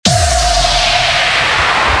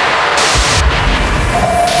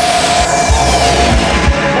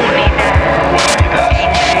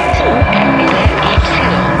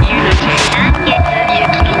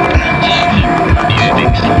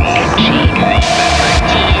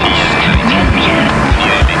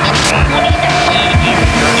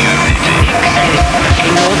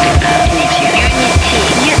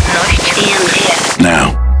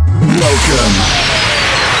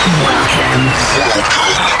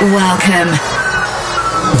Welcome.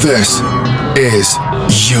 This is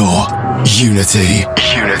your Unity.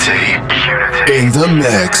 In the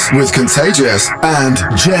mix with Contagious and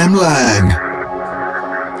Jem Lang.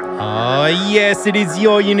 Oh, yes, it is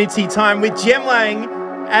your Unity time with Jem Lang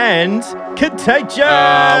and Contagious.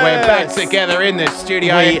 We're back together in the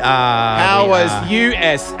studio. We are. How was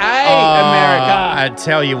USA, America? I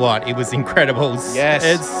tell you what, it was incredible. Yes.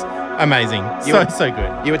 It's amazing. So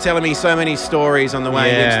good. You were telling me so many stories on the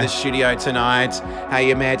way into the studio tonight. How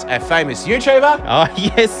you met a famous YouTuber. Oh,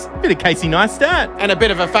 yes. Bit of Casey Neistat. And a bit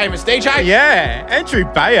of a famous DJ. Yeah, Andrew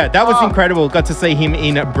Bayer. That was incredible. Got to see him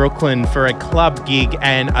in Brooklyn for a club gig.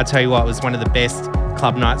 And I tell you what, it was one of the best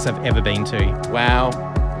club nights I've ever been to. Wow.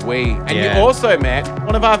 You also met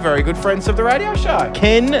one of our very good friends of the radio show.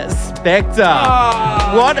 Ken Spector.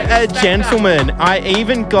 What a gentleman. I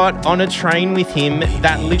even got on a train with him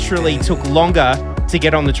that literally took longer to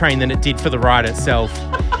get on the train than it did for the ride itself.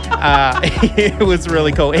 It was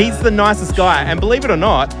really cool. He's the nicest guy. And believe it or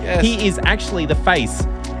not, he is actually the face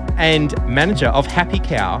and manager of Happy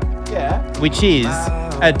Cow, which is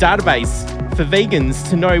a database for vegans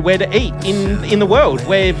to know where to eat in the world,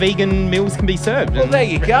 where vegan meals can be served. Well, there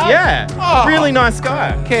you go. Yeah, really nice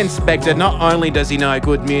guy. Ken Spector, not only does he know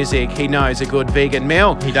good music, he knows a good vegan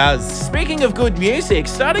meal. He does. Speaking of good music,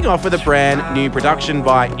 starting off with a brand new production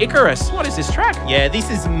by Icarus. What is this track? Yeah, this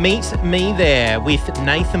is Meet Me There with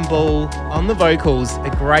Nathan Ball on the vocals. A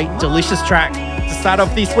great, delicious track to start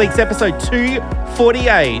off this week's episode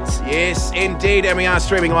 248. Yes, indeed. And we are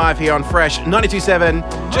streaming live here on Fresh 92.7.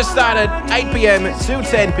 Just started 8 p.m. to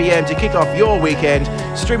 10 p.m. to kick off your weekend.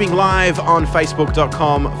 Streaming live on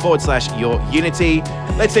facebook.com/yourunity.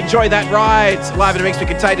 Let's enjoy that ride. Live in a mix with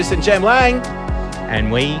Contagious and Jem Lang.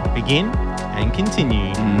 And we begin and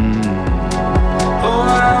continue. Oh,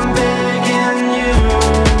 I'm begging you.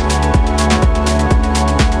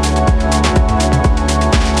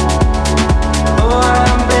 Oh,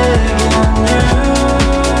 I'm begging you.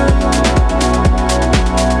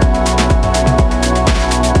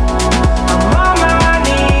 I'm on my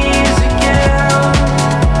knees again.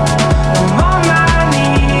 I'm on my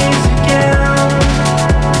knees again.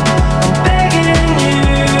 I'm begging you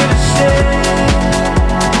to stay.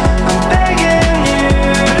 I'm begging you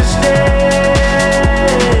to stay.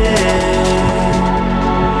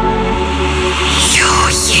 Your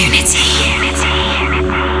Unity.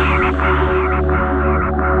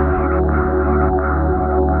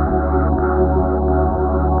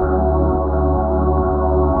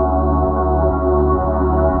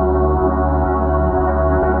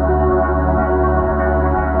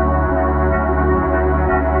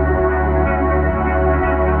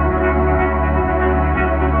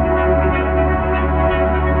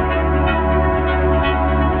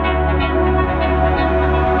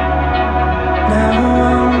 Now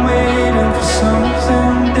I'm waiting for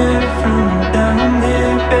something different. I'm down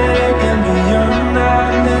here begging, but you're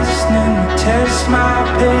not listening. You test my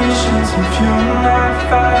patience and fuel my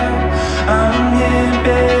fire. I'm here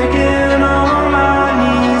begging on my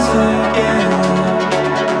knees again.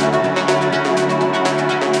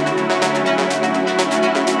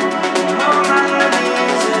 On my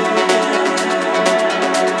knees again.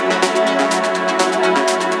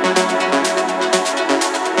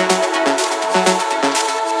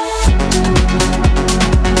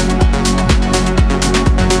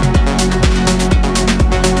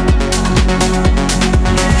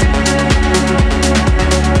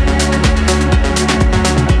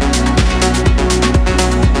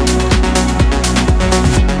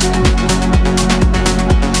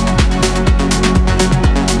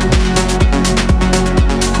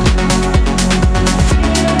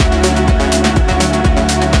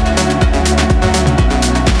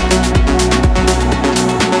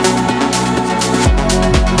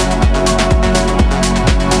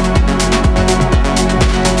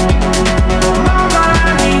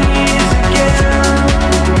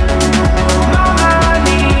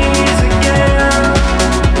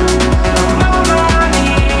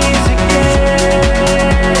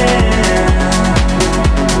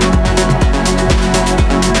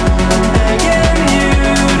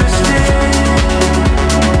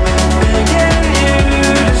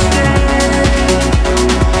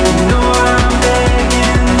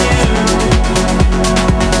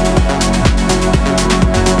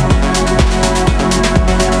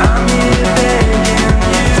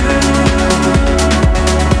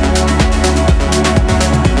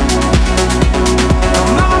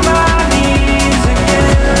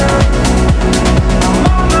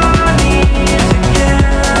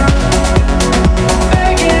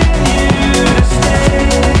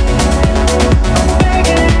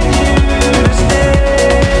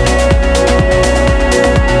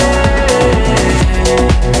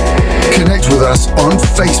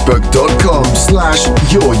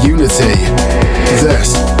 facebook.com/yourunity.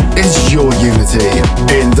 This is Your Unity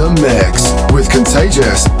in the mix with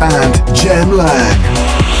Contagious and Jem Lang.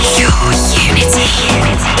 Your Unity.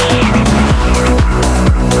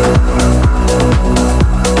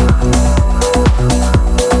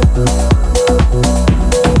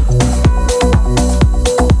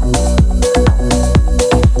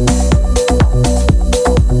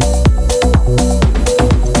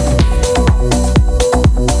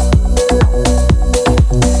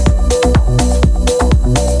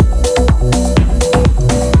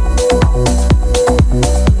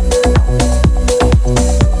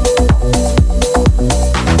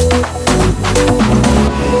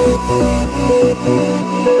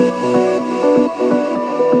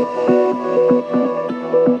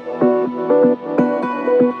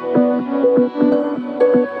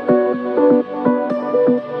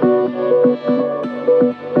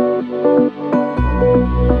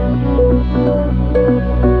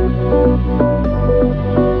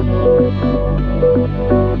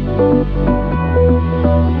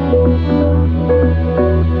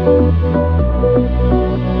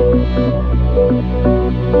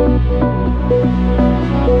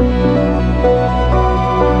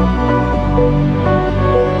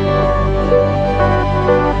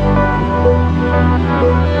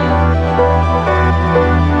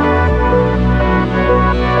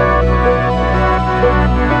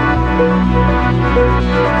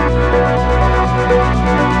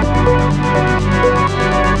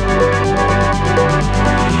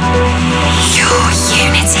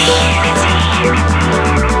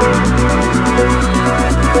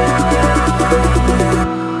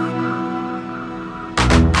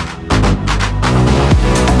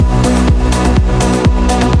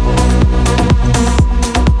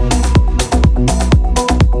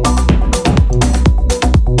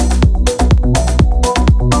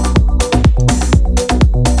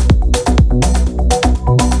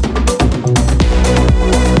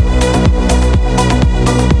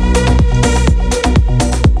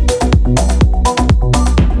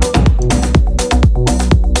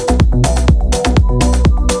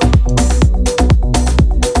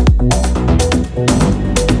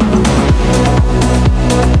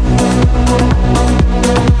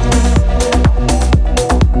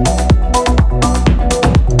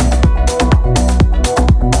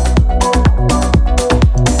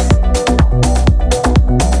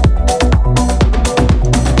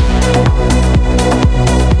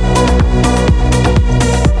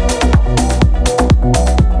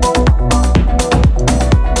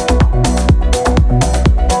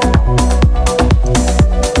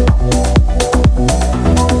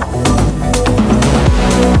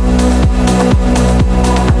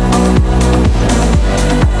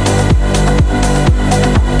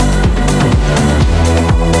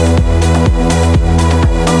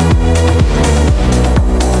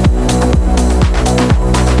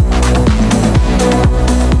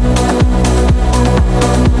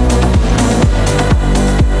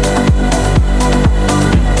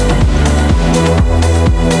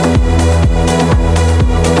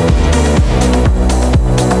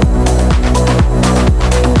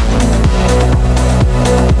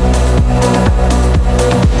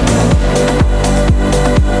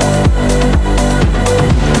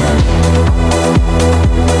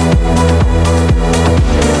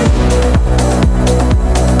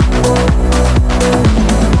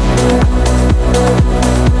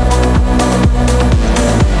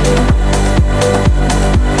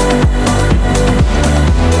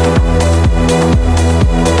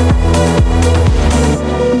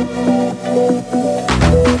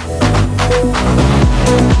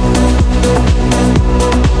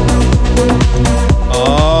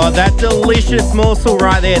 delicious morsel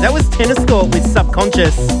right there. That was TuneiK with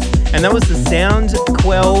Subconscious, and that was the Sound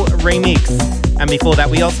Quelle remix. And before that,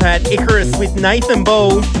 we also had Icarus with Nathan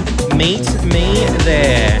Ball, Meet Me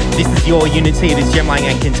There. This is Your Unity. It is Jem Lang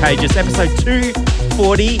and Contagious, episode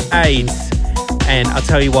 248. And I'll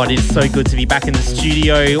tell you what, it is so good to be back in the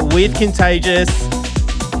studio with Contagious.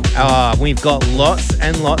 We've got lots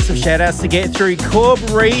and lots of shout-outs to get through. Corb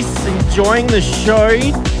Reese enjoying the show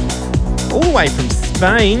all the way from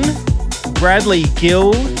Spain. Bradley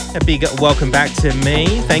Gill, a big welcome back to me.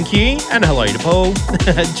 Thank you. And hello to Paul.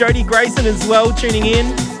 Jody Grayson as well tuning in.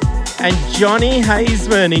 And Johnny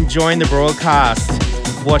Hazeman enjoying the broadcast.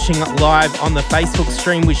 Watching live on the Facebook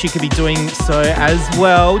stream, which you could be doing so as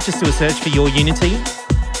well. Just do a search for Your Unity.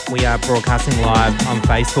 We are broadcasting live on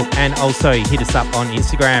Facebook, and also hit us up on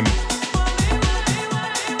Instagram.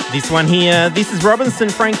 This one here, this is Robinson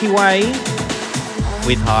Franky Way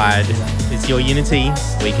with Hyde. It's Your Unity.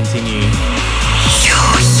 We continue. Your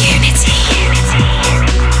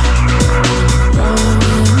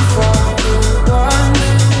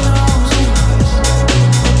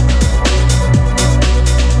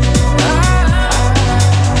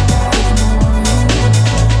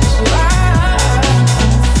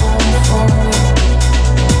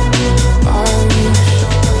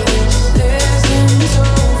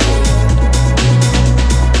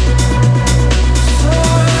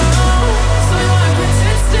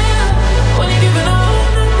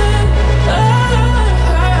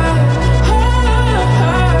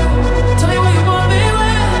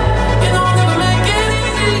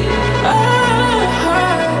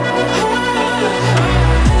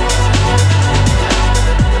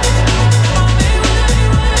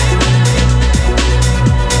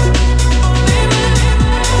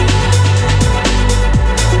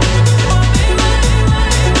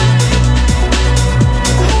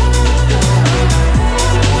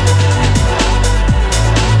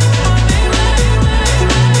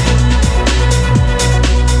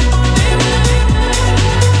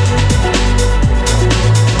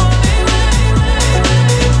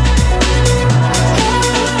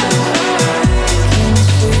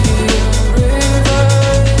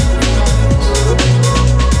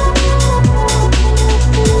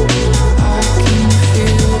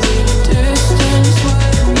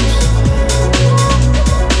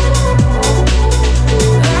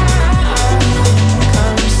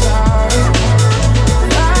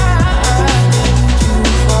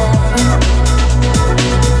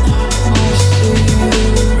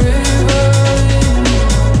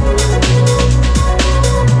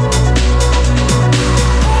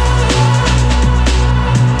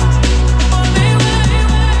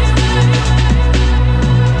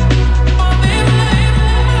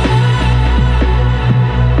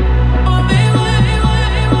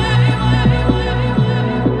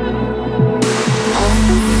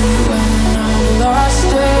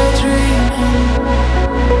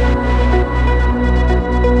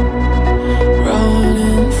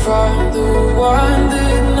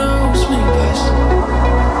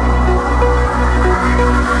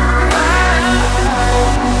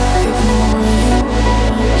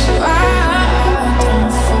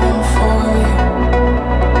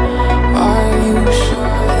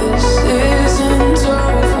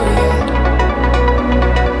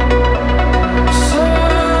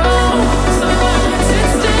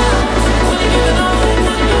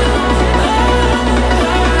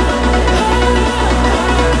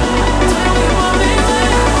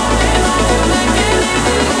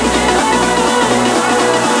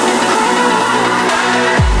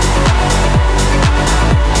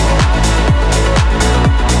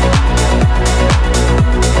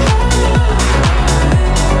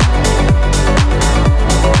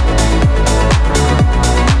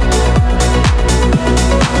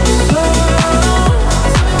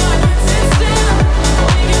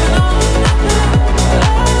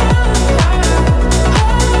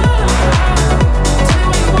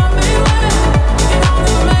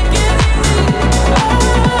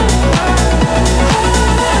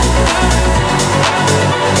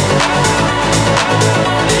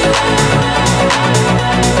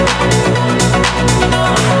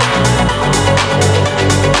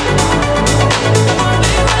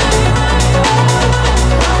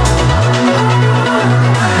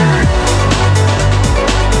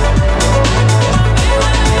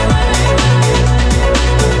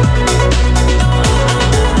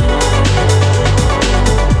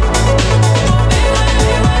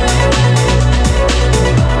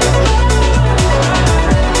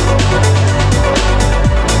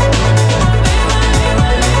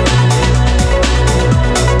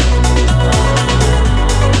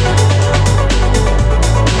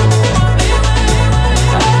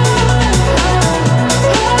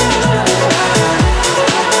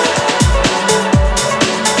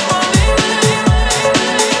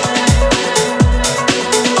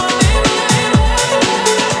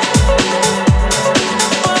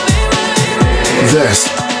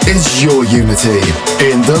This is your Unity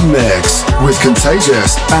in the mix with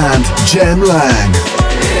Contagious and Jem Lang.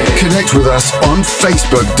 Connect with us on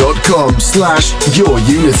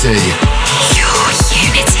facebook.com/yourunity. Your Unity.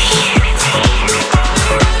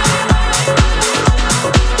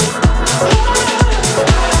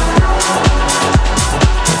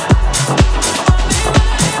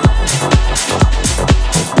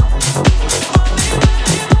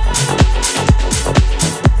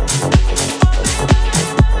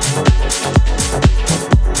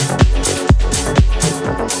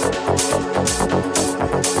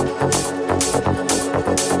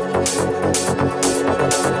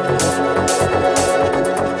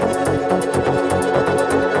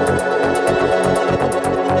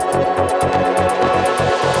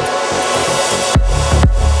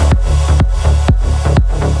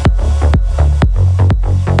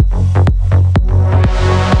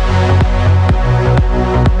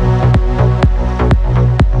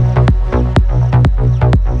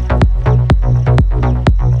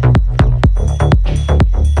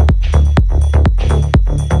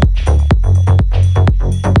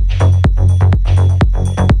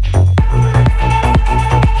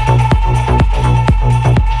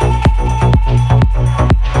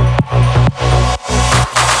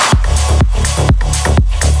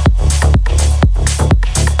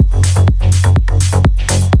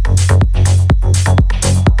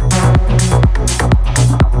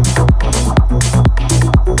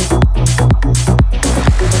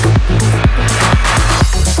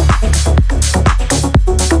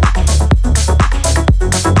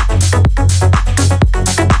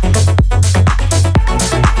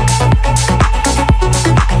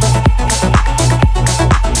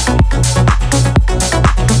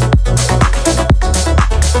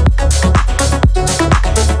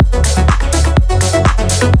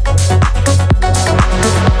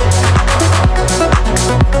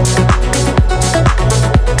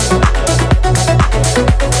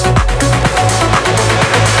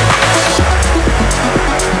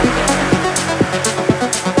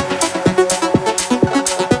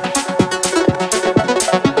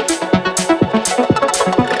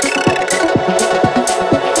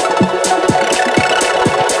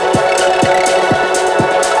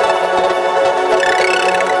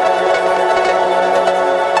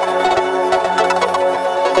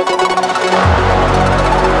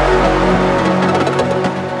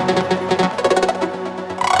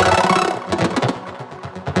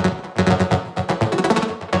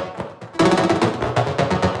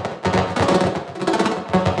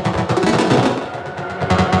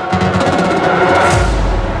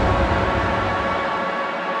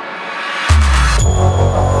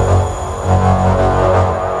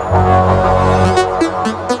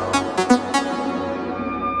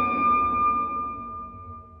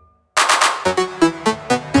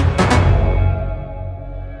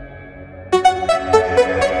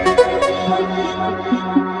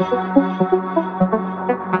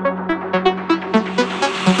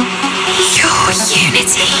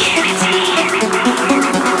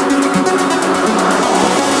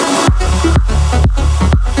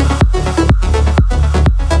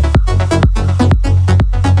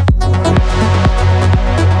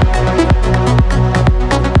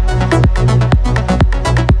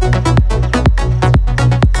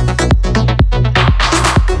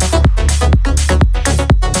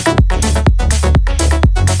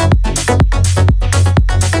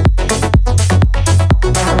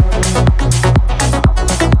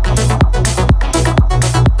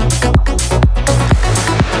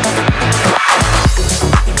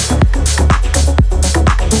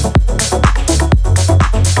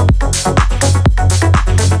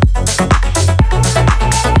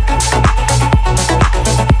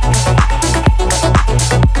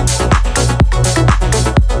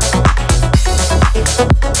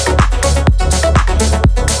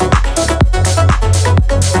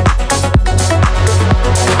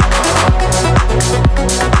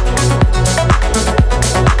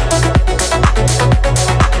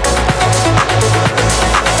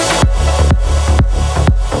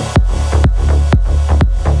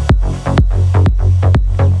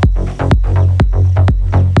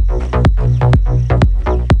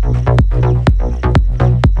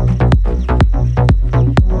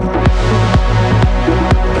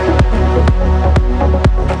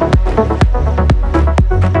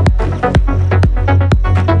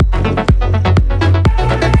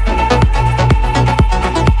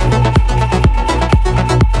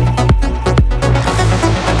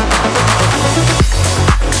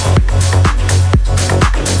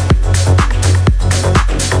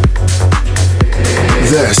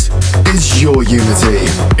 Your Unity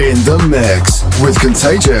in the mix with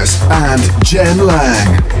Contagious and Jem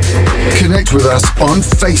Lang. Connect with us on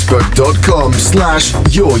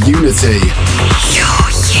facebook.com/yourunity. Your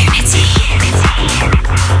Unity.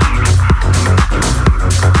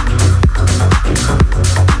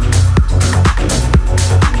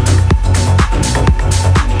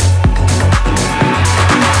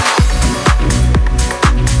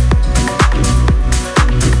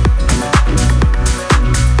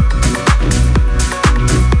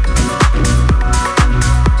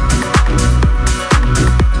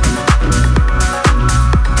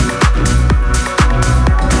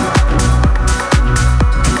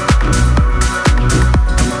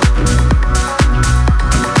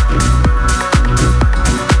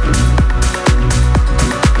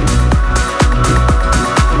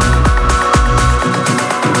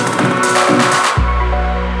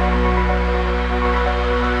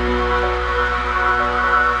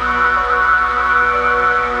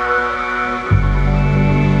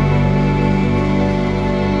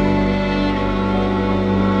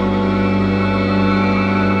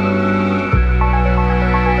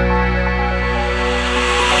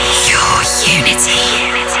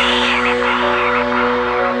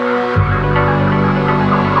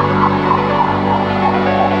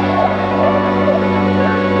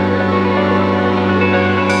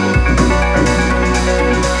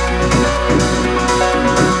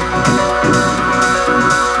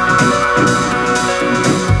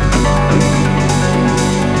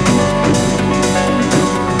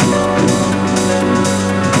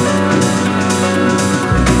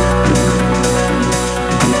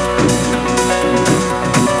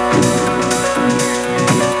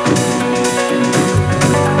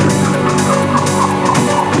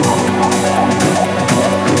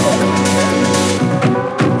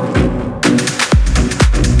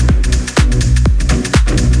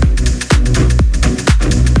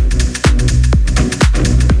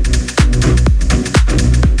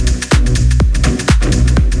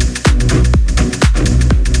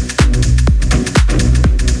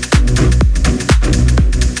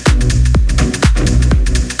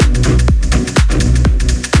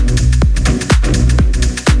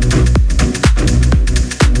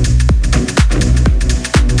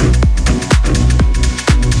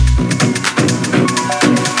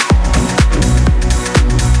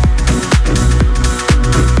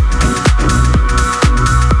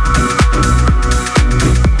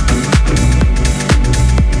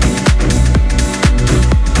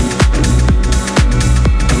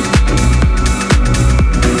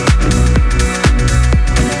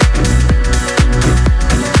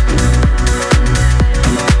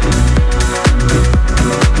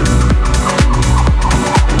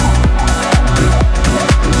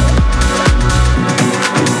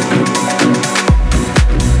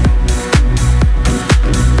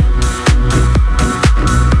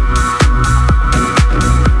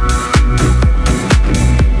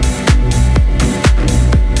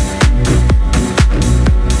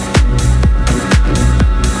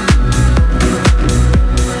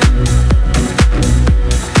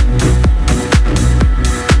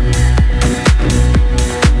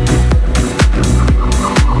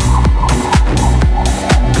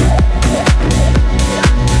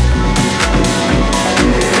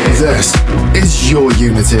 This is your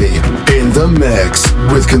Unity in the mix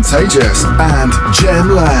with Contagious and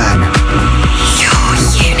Jem Lang. Your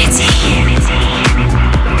Unity.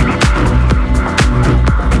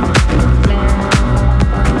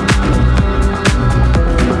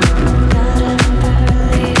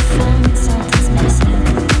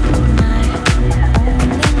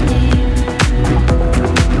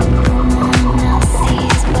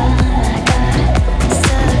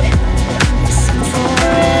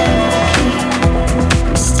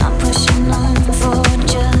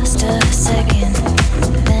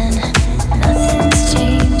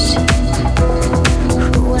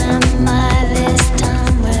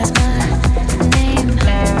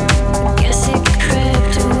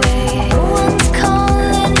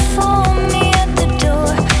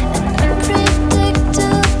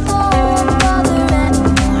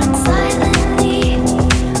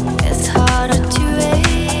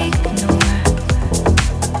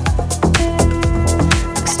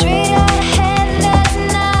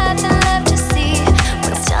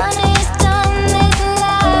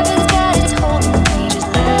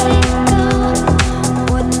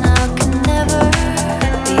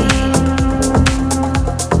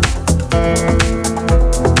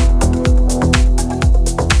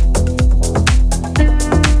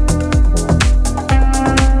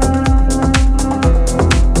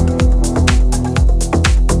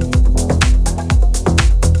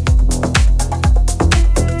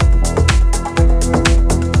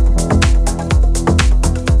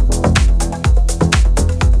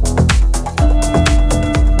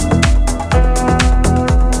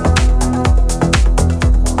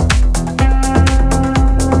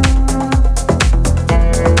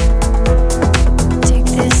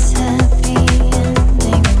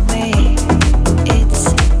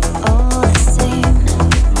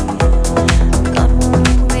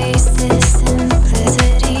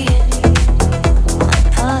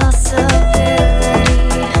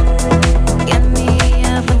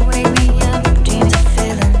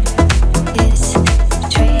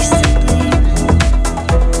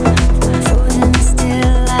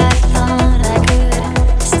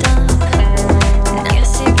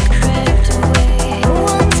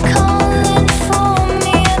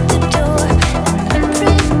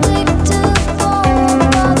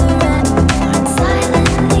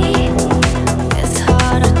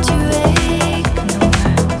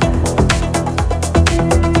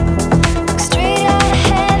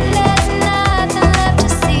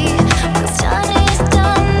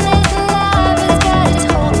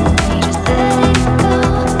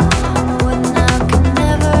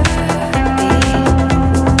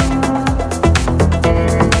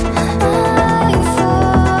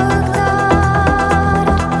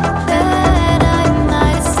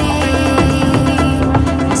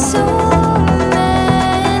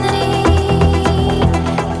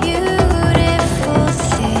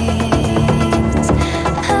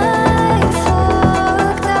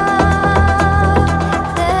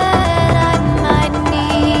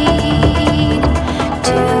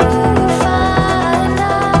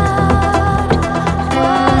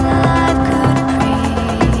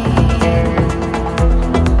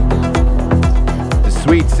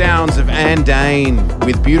 Sounds of Andain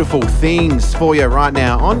with beautiful things for you right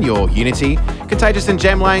now on your Unity. Contagious and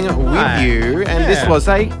Jem Lang with you, and this was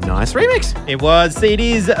a nice remix. It was. It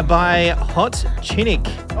is by Hot Chinik.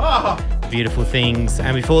 Oh. Beautiful things.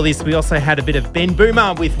 And before this, we also had a bit of Ben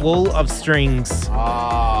Bohmer with Wall of Strings.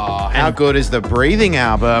 Oh, how good is the Breathing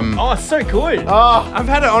album? Oh, so good. Oh, I've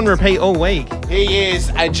had it on repeat all week. He is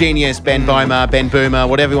a genius, Ben Bohmer,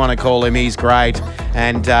 whatever you want to call him. He's great.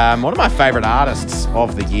 And one of my favourite artists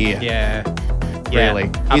of the year. Yeah. Really.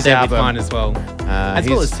 Up His there album. with mine as well. As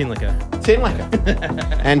well as Tinlicker.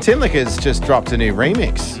 And Tinlicker's just dropped a new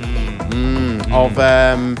remix of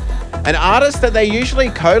an artist that they usually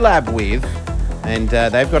collab with. And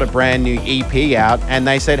they've got a brand new EP out. And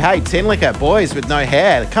they said, hey, Tinlicker, boys with no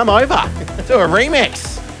hair, come over, do a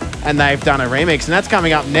remix. And they've done a remix. And that's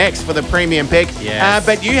coming up next for the premium pick. Yes.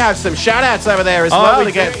 But you have some shout-outs over there as well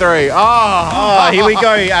to get through. Oh, here we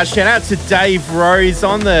go. Shout out to Dave Rose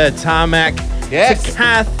on the tarmac. Yes. To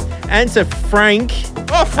Kath and to Frank.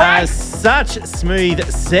 Oh, Frank. Such smooth,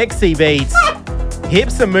 sexy beats.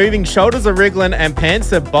 Hips are moving, shoulders are wriggling, and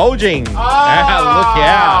pants are bulging. Oh, look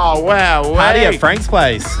out. Oh, wow. Party at Frank's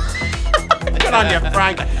place. Good on you,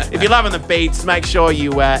 Frank. If you're loving the beats, make sure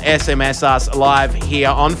you SMS us live here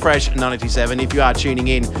on Fresh 927. If you are tuning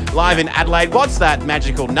in live in Adelaide, what's that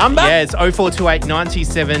magical number? Yeah, it's 0428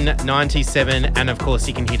 97 97. And of course,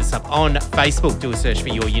 you can hit us up on Facebook. Do a search for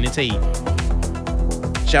Your Unity.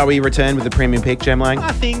 Shall we return with the premium pick, Jem Lang?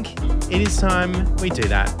 I think it is time we do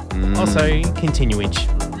that. Also, continuage.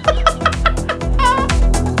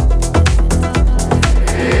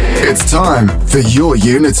 It's time for your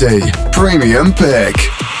Unity Premium Pick.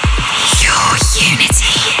 Your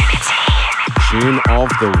Unity. Tune of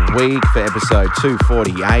the week for episode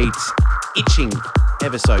 248. Itching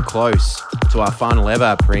ever so close to our final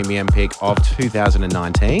ever premium pick of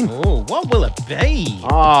 2019. Oh, what will it be?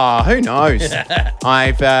 Oh, who knows?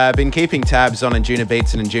 I've been keeping tabs on Anjuna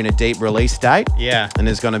Beats and Anjuna Deep release date. Yeah. And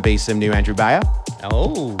there's going to be some new Andrew Bayer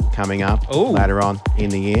Oh. coming up Ooh. later on in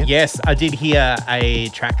the year. Yes, I did hear a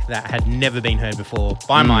track that had never been heard before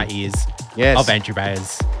by my ears Yes. of Andrew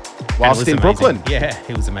Bayer's. Whilst in Brooklyn. Yeah,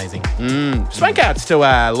 it was amazing. Swank outs to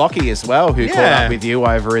Lockie as well, who caught Yeah. up with you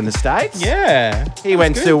over in the States. Yeah. He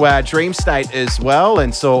went to Dream State as well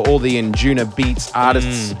and saw all the Anjuna Beats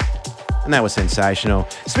artists. And that was sensational.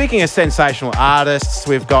 Speaking of sensational artists,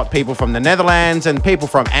 we've got people from the Netherlands and people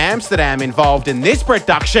from Amsterdam involved in this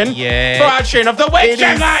production. Yeah. For our tune of the week, It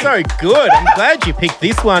Jem is Lang. so good. I'm glad you picked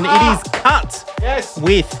this one. It is Cut Yes.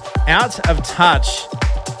 with Out of Touch,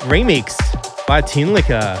 remixed by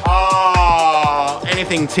Tinlicker. Oh,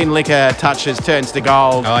 anything Tinlicker touches turns to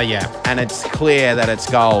gold. Oh, yeah. And it's clear that it's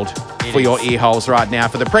gold It for is. your ear holes right now.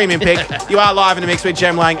 For the premium pick, you are live in the mix with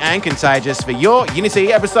Jem Lang and Contagious for your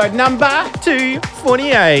Unity episode number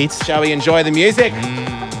 248. Shall we enjoy the music?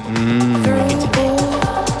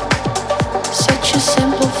 Such a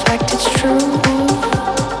simple fact, it's true.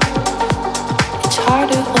 It's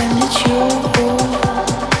harder when it's you.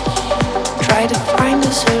 Try to find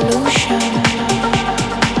a solution.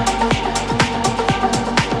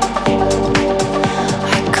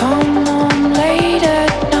 I come home late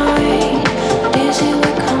at night, dizzy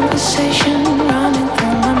with conversation running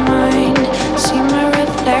through my mind. See my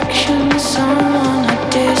reflection, someone I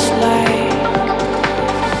dislike.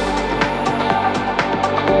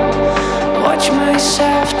 Watch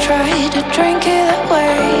myself try to drink it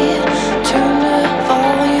away. Turn the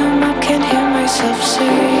volume up, can't hear myself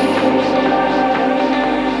say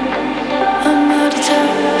I'm out of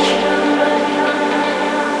touch.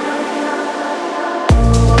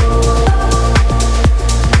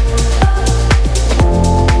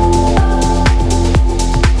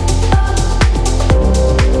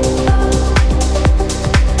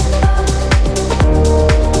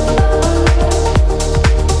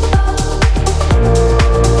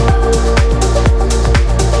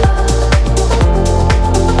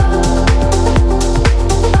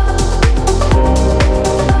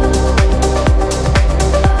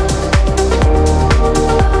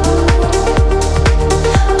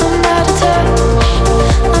 I'm out of touch.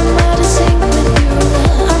 I'm out of sync with you.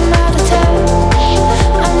 I'm out of touch.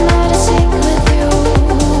 I'm out of sync with you.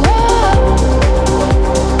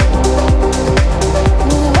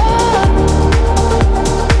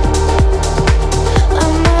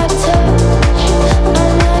 I'm out of touch.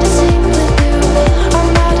 I'm out of sync with you.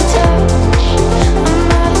 I'm out of touch.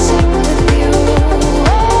 I'm out of sync with you.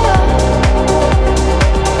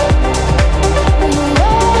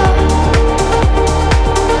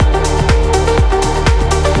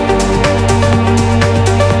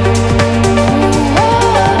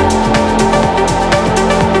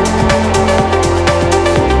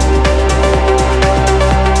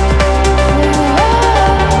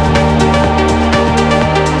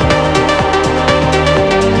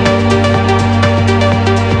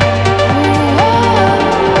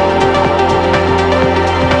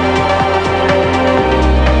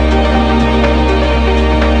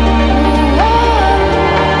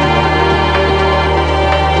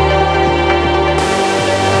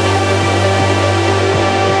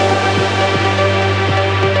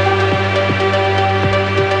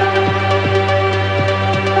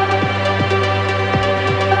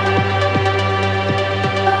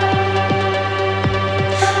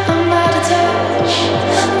 I'm out of touch.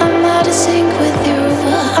 I'm out of sync with you.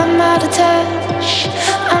 I'm out of touch.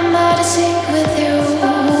 I'm out of sync with you.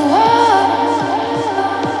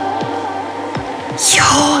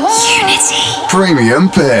 Your Unity. Premium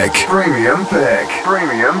Pick. Premium Pick.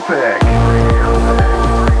 Premium Pick.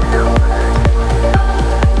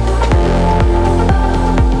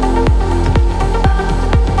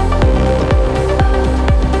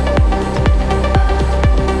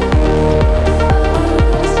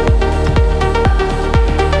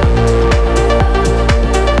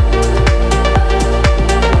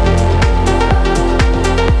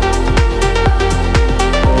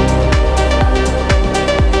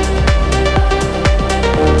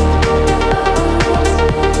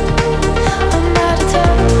 I'm out of touch.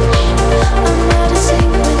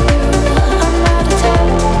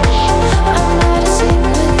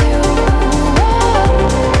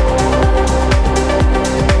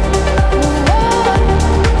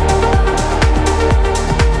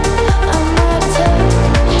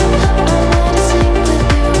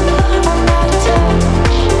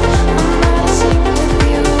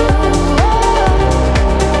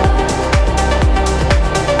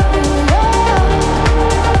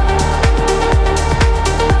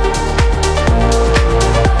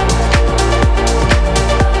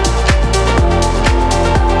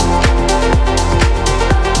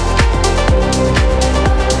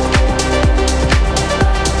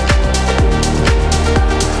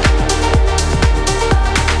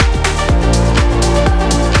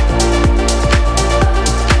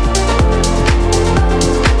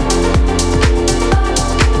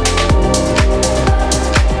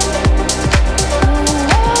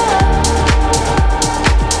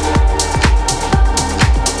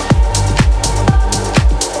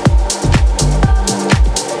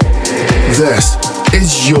 This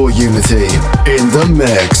is your Unity in the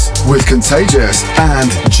mix with Contagious and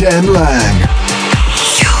Jem Lang.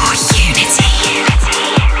 Your Unity.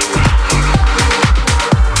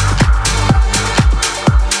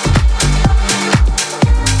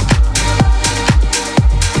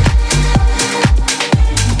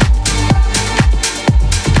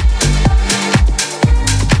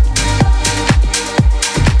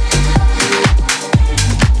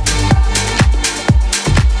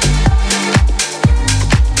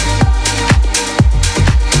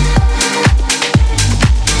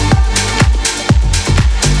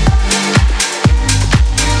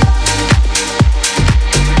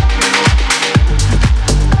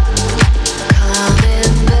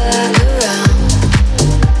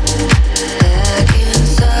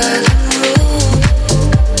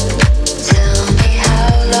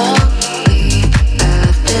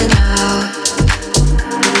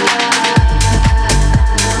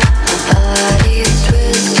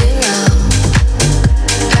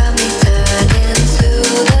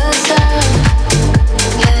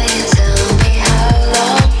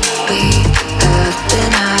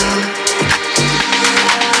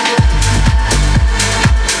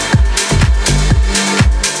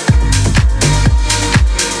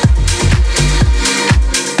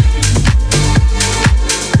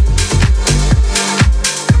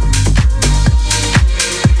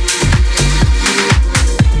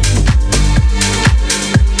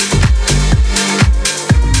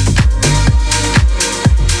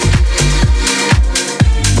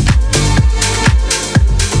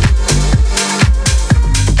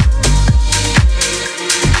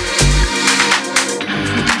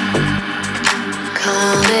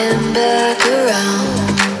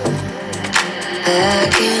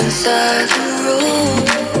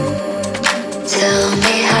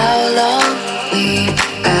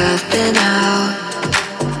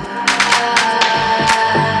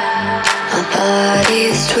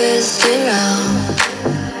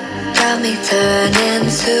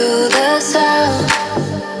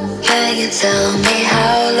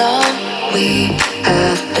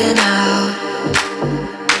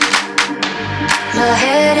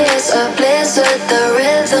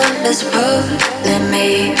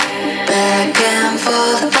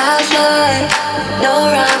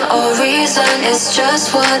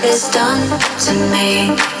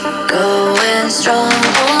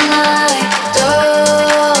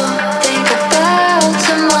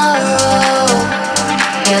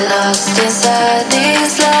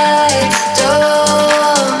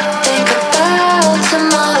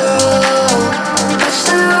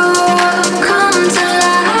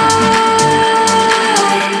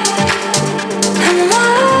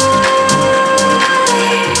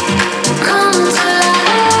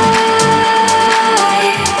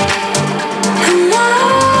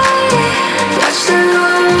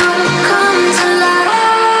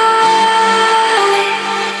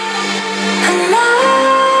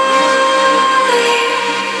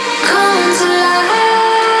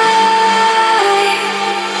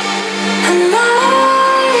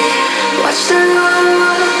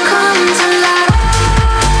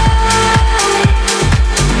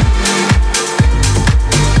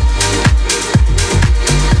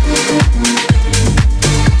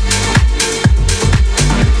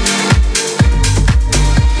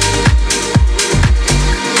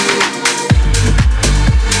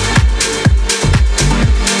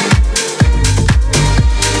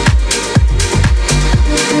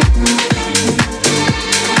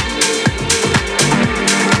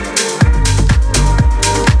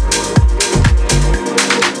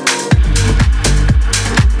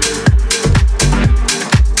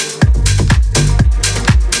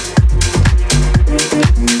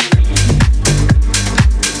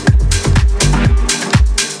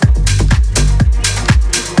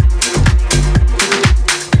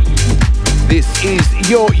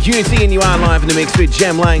 Unity, and you are live in the mix with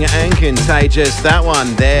Jem Lang and Contagious. That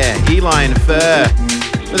one there, Ilan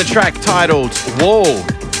with a track titled Wall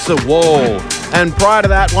to Wall. And prior to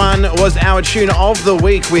that one was our tune of the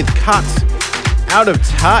week with Cut Out of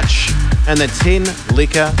Touch and the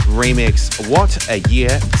Tinlicker remix. What a year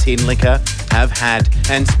Tinlicker have had.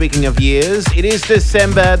 And speaking of years, it is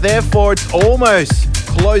December, therefore it's almost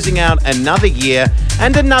closing out another year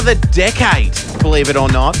and another decade, believe it or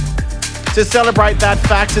not. To celebrate that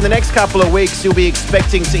fact, in the next couple of weeks, you'll be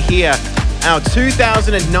expecting to hear our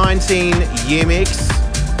 2019 year mix.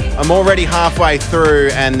 I'm already halfway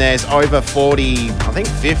through and there's over 40, I think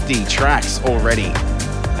 50 tracks already.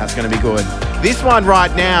 That's going to be good. This one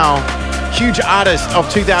right now, huge artist of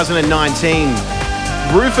 2019,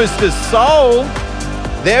 Rufus the Soul,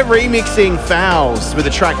 They're remixing Foals with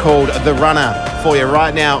a track called The Runner for you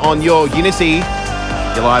right now on your Unity.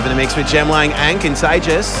 You're live in the mix with Jem Lang and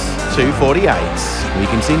Contagious. 2:48. We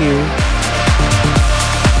continue.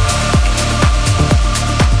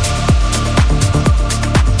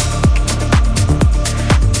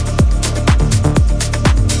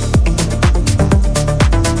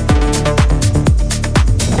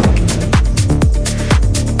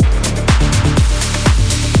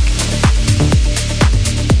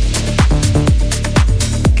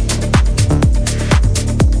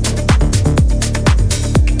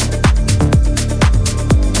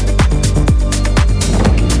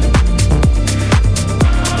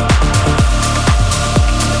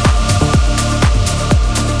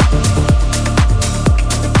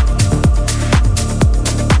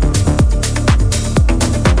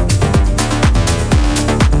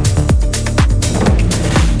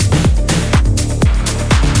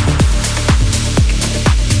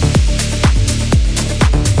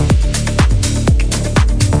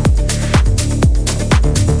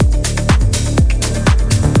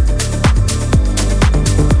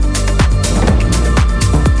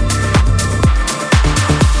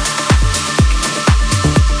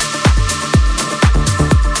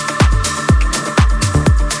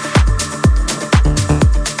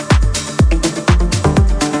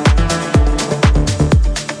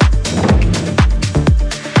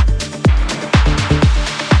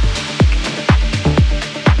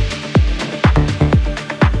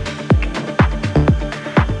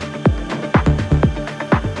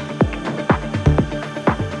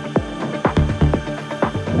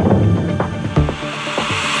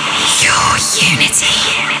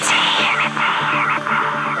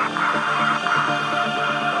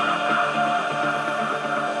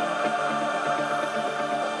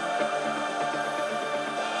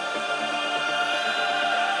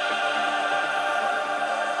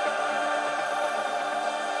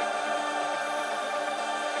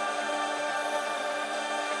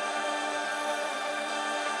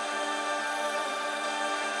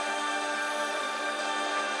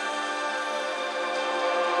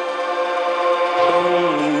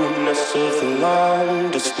 of the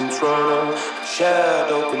line, distant runner,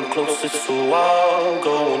 shadow come closest, so I'll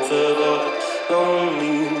go on further.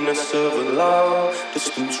 Loneliness of the line,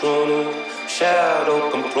 distant runner,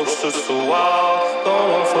 shadow come closer, so I'll go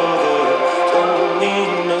on further.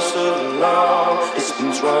 Loneliness of the line,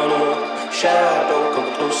 distant runner, shadow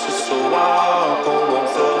come closer, so I'll go on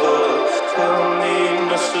further.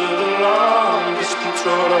 Loneliness of the line, distant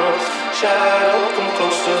runner, shadow come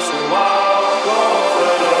closer, so I'll go on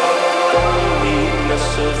further.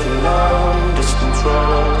 Loneliness of the long distant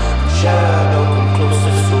runner, shadow come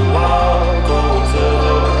closer, so I'll go on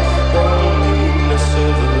further. Loneliness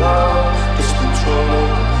of the long distant runner,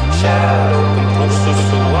 shadow come closer,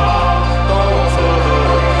 so I'll go on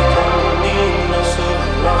further. Loneliness of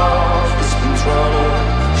the long distant runner,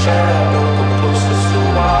 shadow come closer,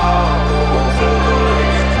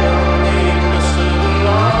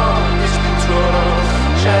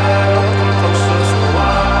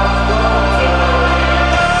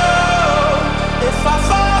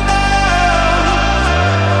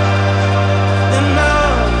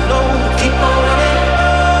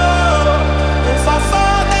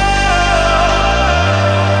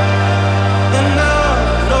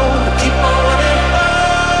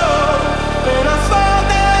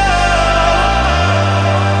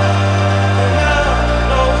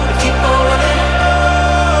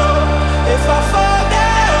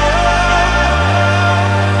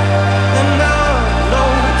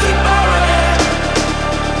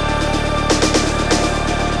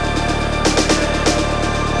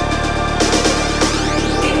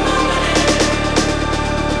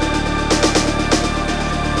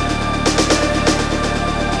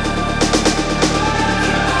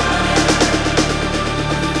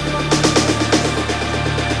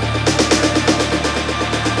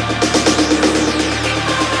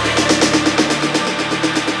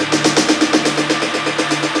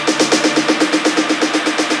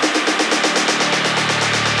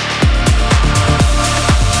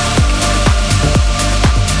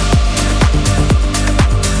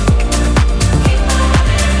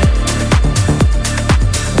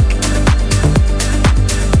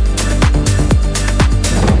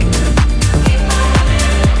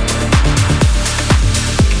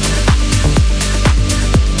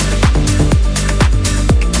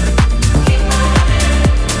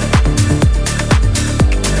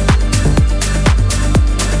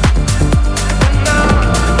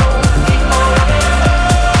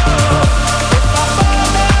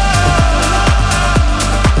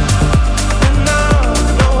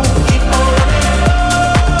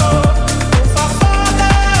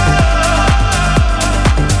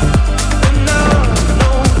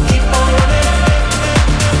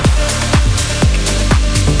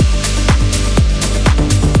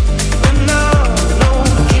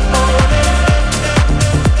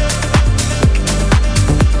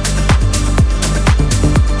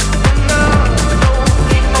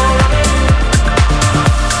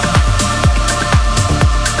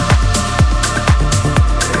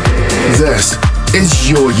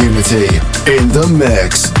 your unity in the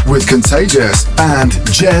mix with Contagious and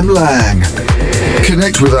Jem Lang.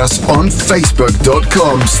 Connect with us on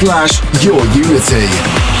facebook.com/yourunity. Your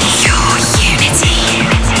Unity.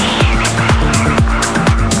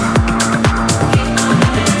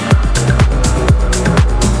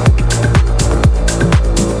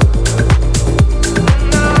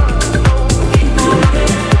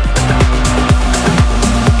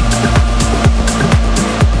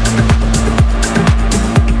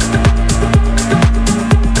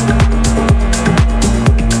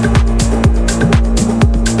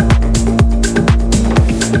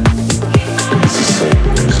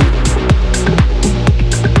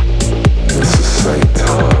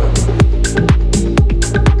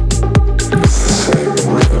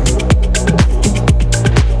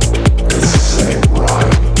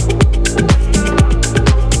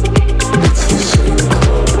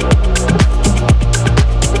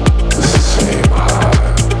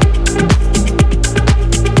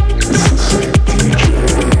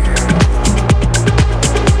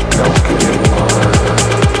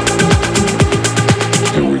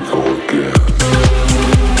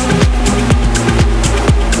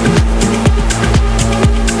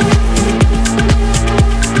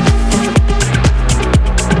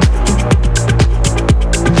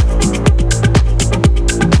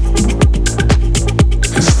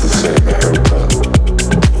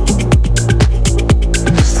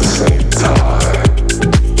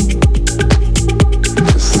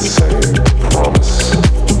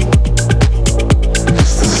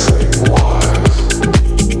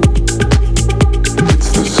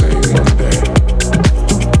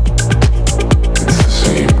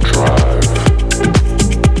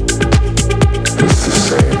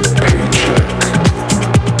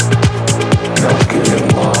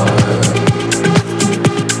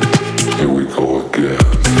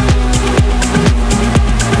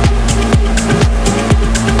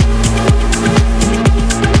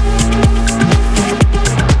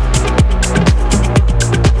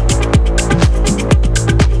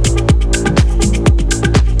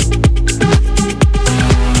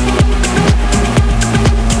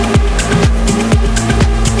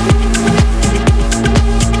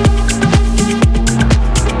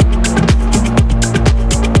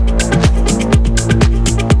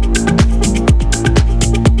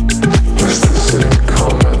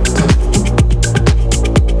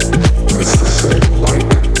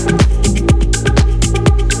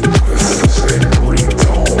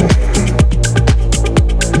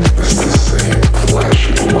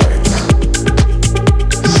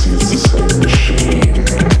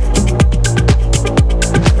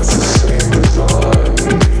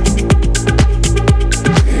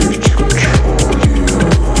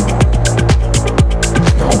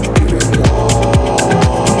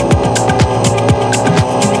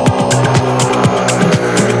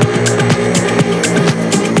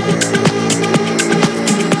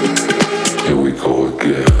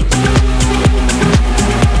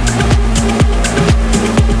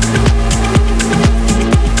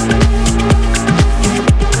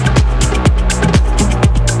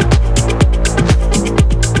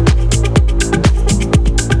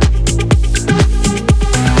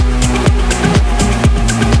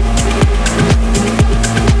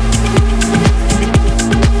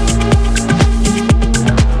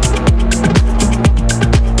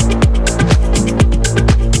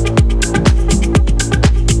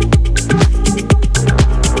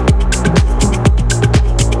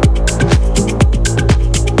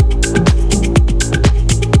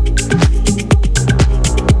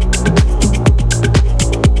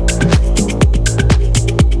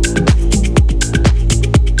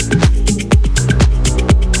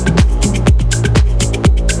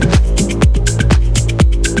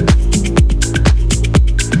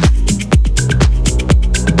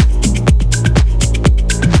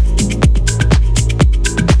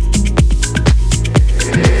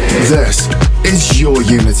 Your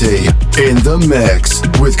Unity in the mix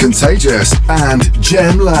with Contagious and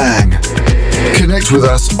Jem Lang. Connect with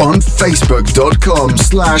us on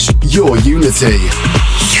facebook.com/yourunity. Your Unity.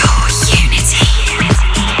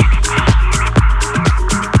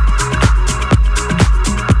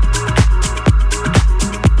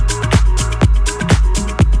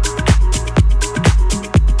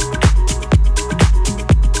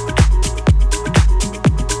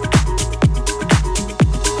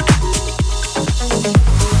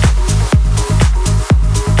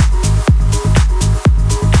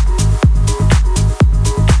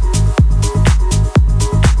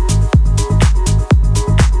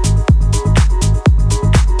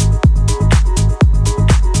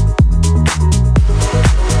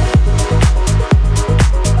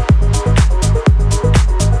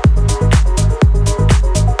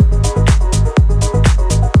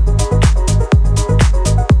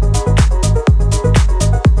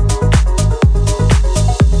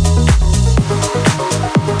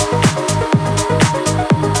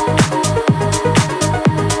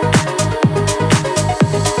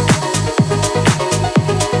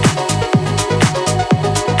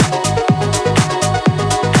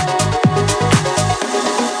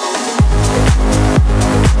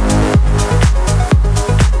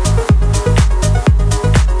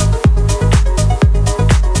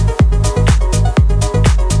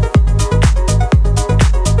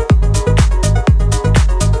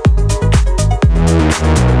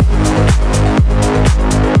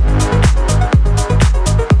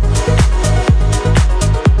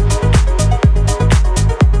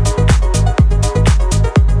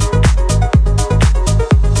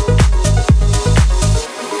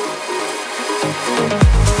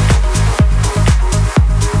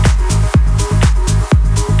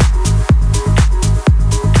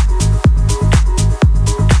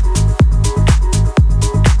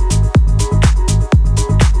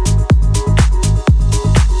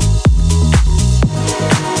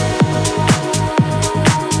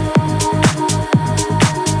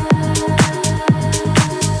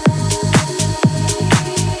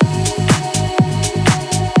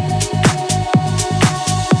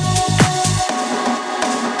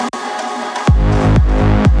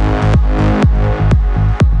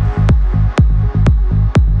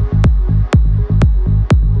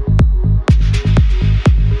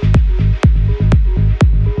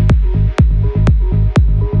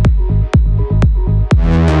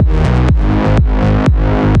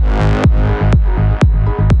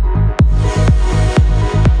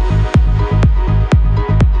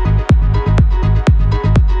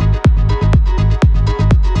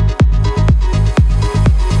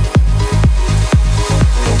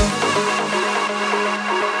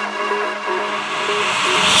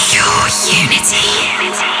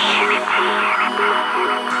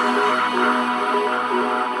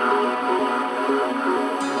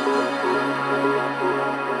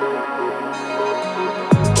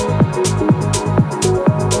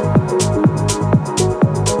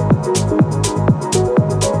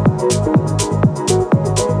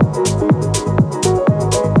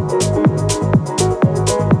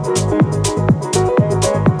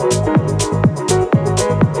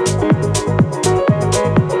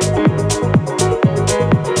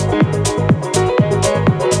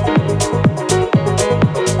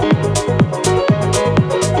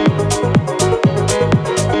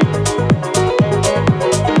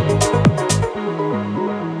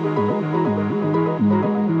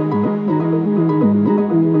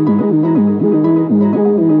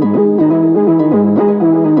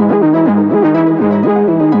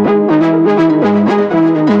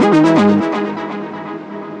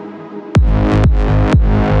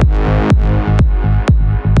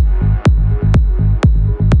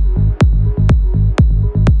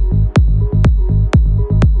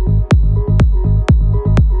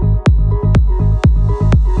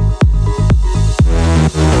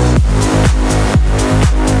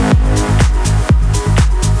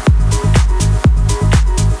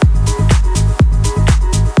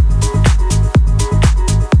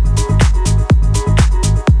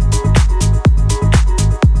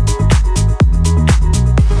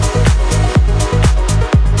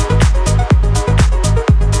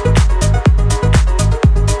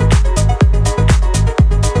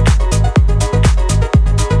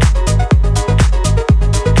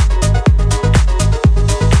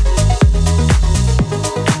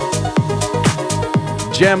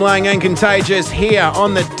 Jem Lang and Contagious here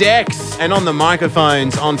on the decks and on the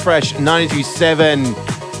microphones on Fresh 92.7,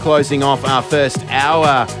 closing off our first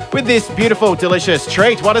hour with this beautiful, delicious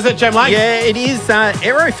treat. What is it, Jem Lang? Yeah, it is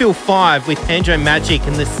Aerofill 5 with Banjo Magic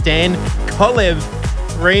and the Stan Kolev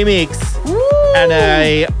remix. Woo! And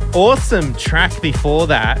a awesome track before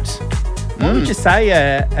that. What would you say?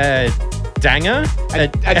 A danger? A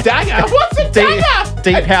danger? What's a danger?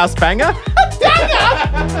 Deep house banger?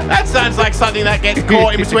 That sounds like something that gets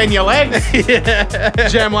caught in between your legs. Yeah.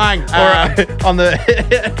 Jem Lang. Or on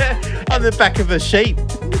the back of a sheep.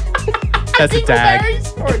 That's a dag.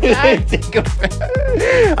 Or a dag.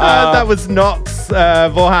 That was Nox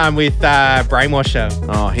Vahan with Brainwasher.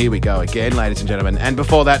 Oh, here we go again, ladies and gentlemen. And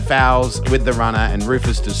before that, Foals with the runner and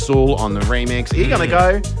Rufus de Soul on the remix. Are you going to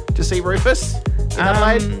go to see Rufus in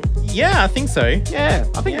Adelaide? Yeah, I think so. Yeah,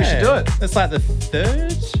 I think we should do it. It's like the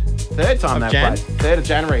third time they've Jan? played. 3rd of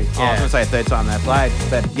January. Oh, I was going to say third time they've played.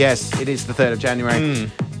 But yes, it is the 3rd of January.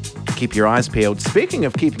 Keep your eyes peeled. Speaking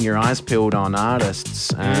of keeping your eyes peeled on artists,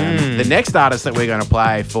 the next artist that we're going to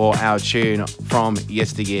play for our tune from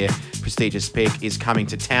yesteryear, Prestigious Pick, is coming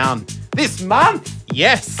to town this month.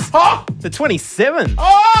 Yes. Oh! The 27th.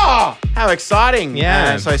 Oh! How exciting.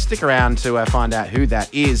 Yeah. So stick around to find out who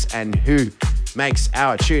that is and who makes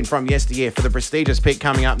our tune from yesteryear for the Prestigious Pick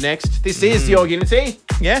coming up next. This is Your Unity.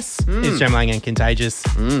 Yes. It's Jem Lang and Contagious.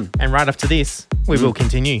 And right after this, we will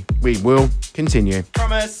continue. We will continue.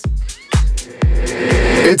 Promise.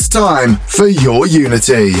 It's time for Your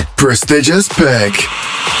Unity. Prestigious Pick.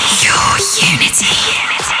 Your Unity.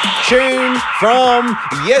 Tune from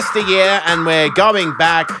yesteryear, and we're going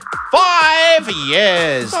back 5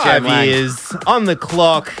 years. 5 years on the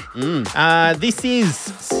clock. This is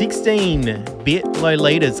 16-bit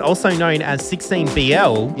Lolitas, also known as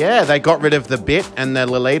 16BL. Yeah, they got rid of the bit and the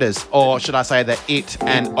Lolitas, or should I say the it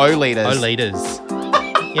and O-Litas. Lolitas.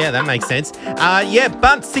 Yeah, that makes sense.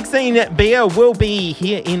 But 16BL will be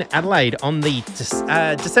here in Adelaide on the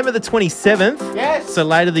December the 27th. Yes. So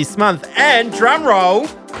later this month. And drum roll,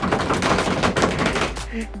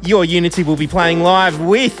 Your Unity will be playing live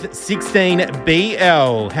with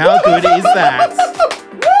 16BL. How good is that?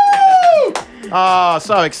 Oh,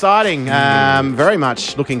 so exciting. Very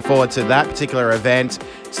much looking forward to that particular event.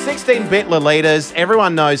 16-bit Lolitas.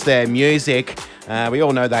 Everyone knows their music. We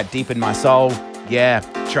all know that Deep in My Soul. Yeah,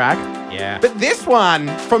 track. Yeah. But this one,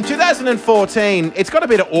 from 2014, it's got a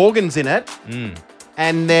bit of organs in it.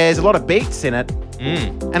 And there's a lot of beats in it.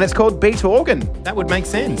 And it's called Beat Organ. That would make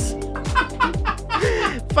sense.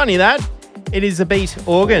 Funny that. It is a beat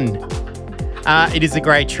organ. It is a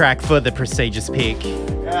great track for the Prestigious Pick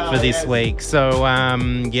for this week. So,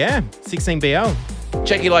 16BL.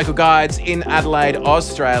 Check your local guides in Adelaide,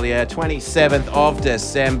 Australia, 27th of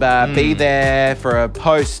December. Be there for a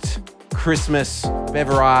post-Christmas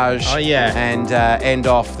beverage. Oh, yeah. And end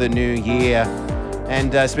off the new year.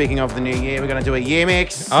 And speaking of the new year, we're going to do a year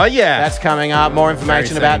mix. Oh, yeah. That's coming up. More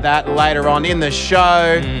information Very about soon. that later on in the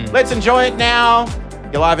show. Let's enjoy it now.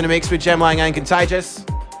 You're live in a mix with Jem Lang and Contagious.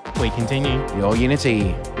 We continue. Your unity.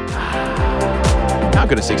 How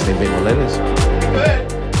good are 16-bit Lolitas?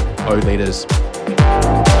 Oh, leaders.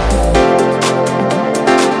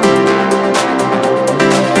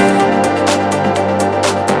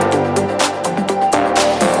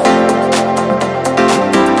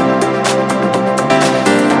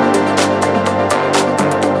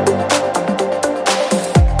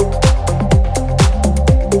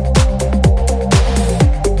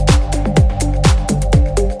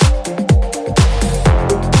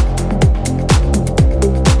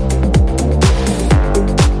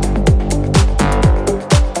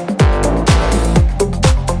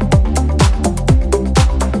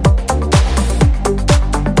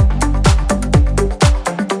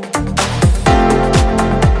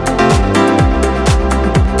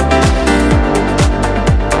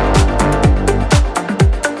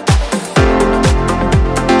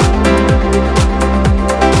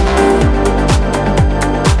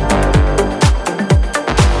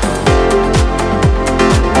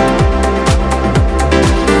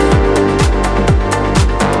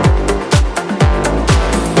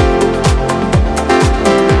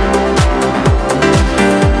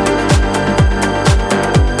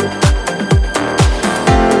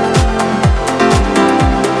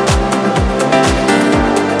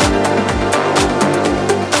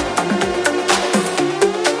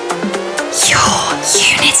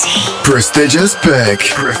 Prestigious pick.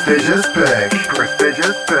 Prestigious pick.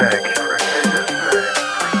 Prestigious pick.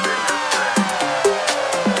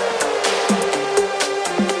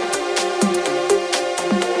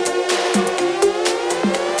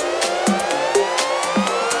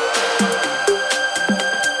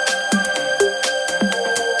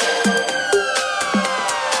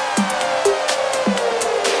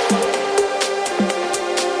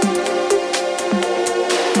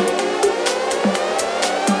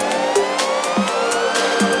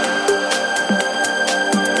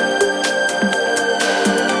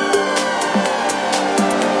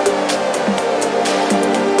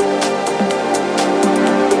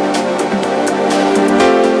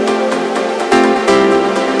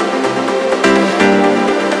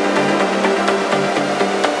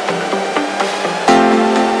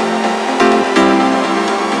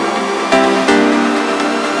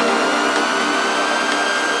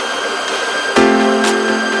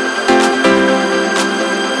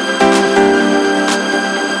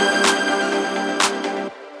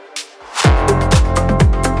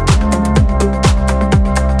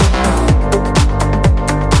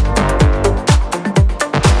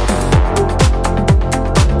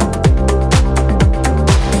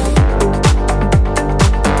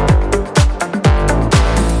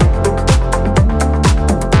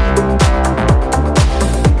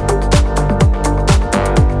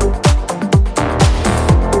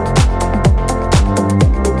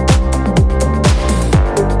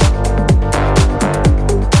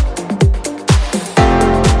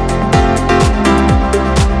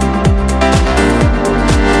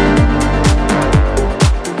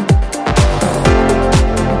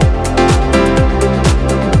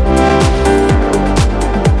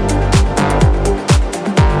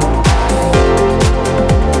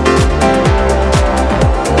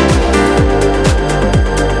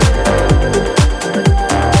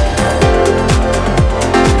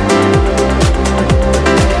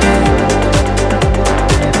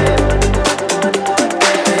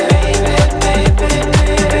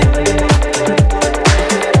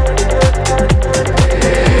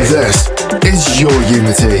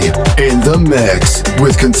 Unity in the mix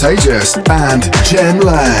with Contagious and Jem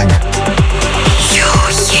Lang.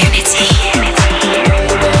 Your Unity.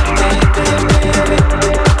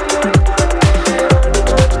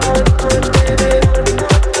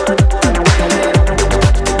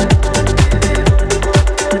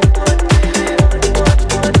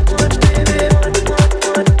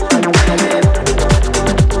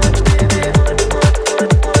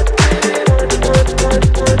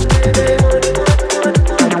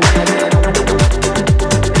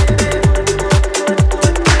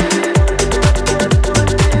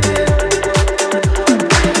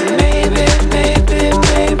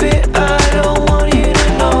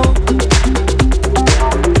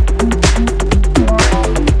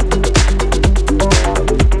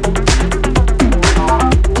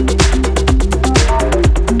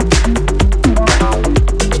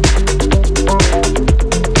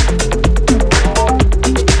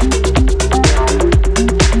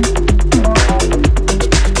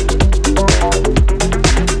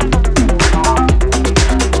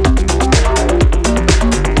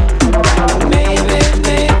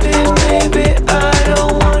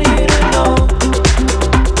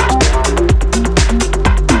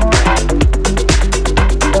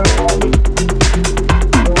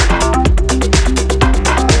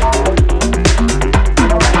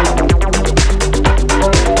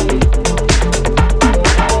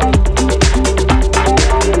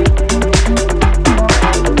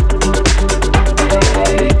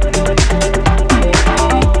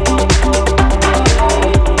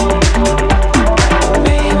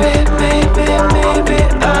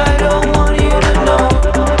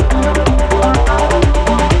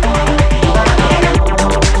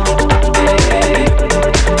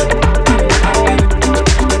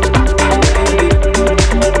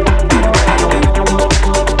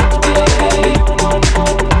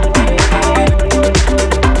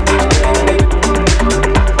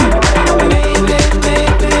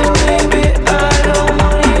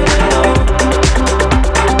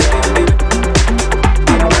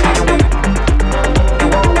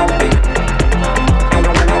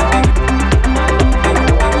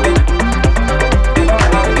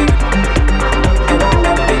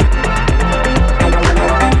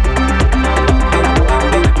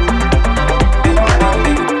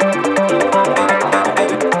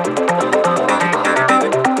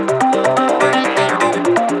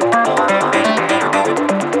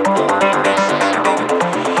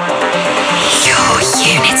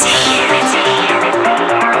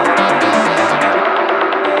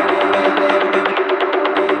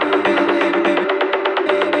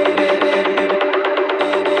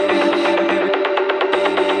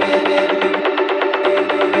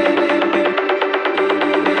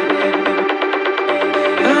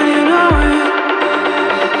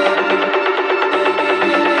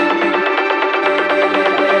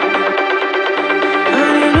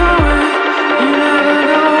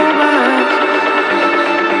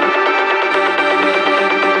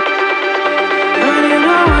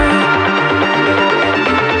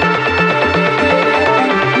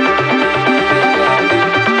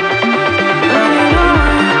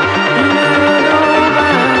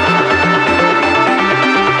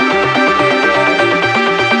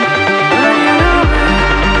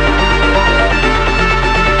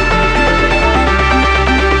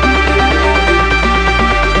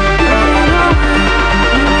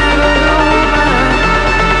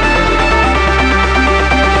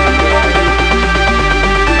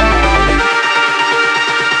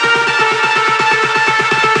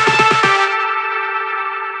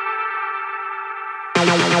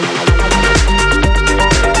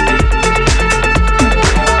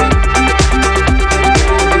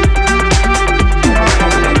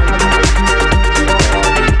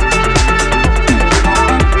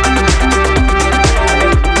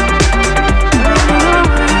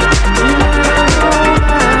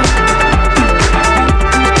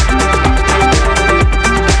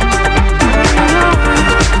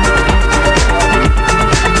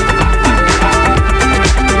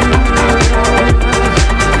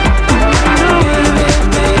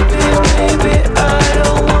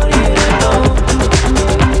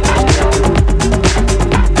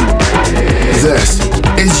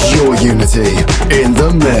 Unity in the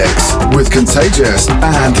mix with Contagious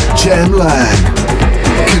and Jem Lang.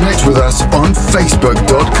 Connect with us on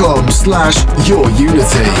facebook.com/yourunity. Your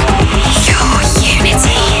Unity.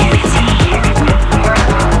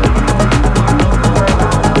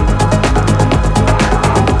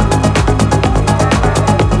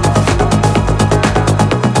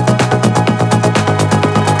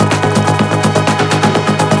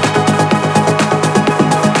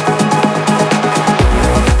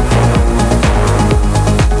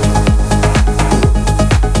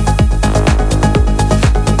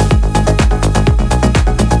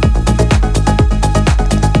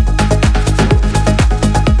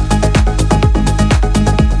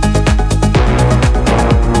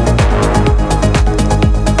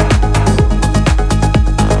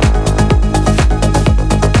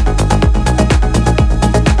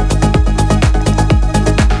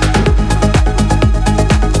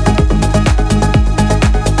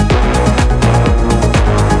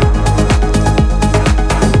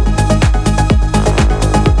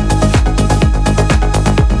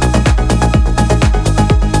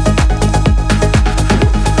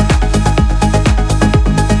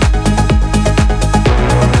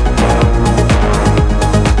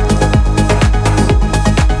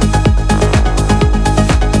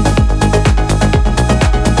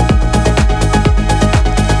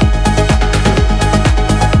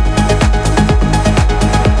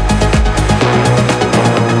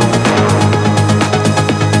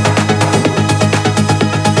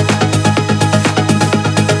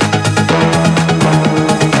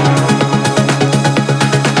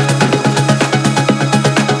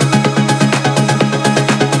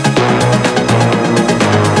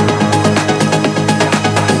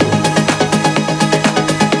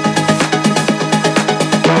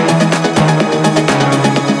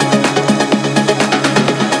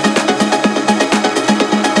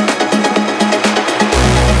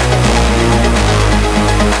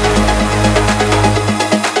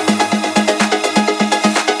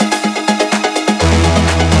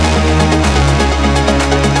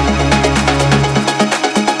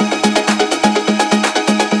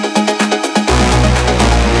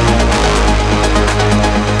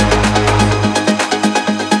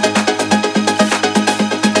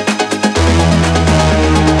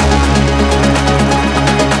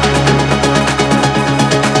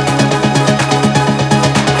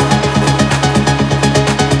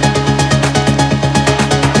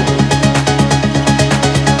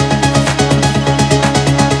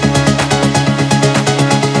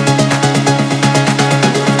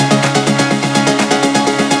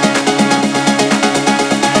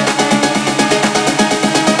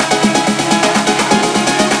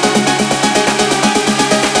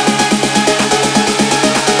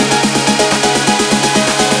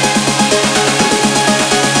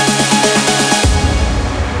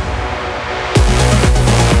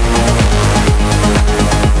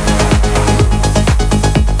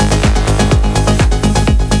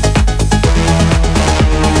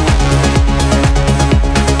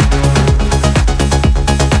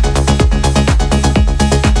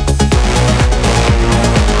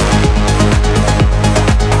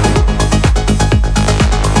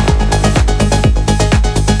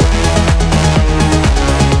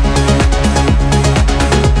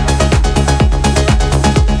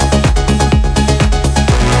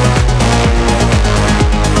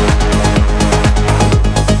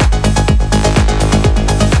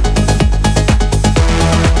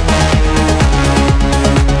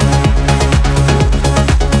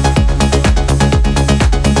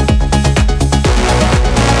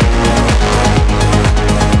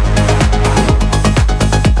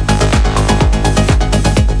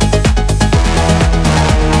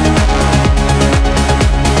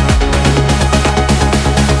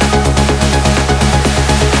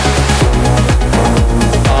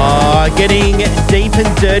 Getting deep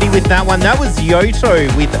and dirty with that one. That was Yotto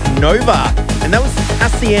with Nova. And that was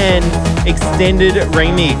Cassian Extended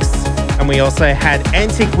Remix. And we also had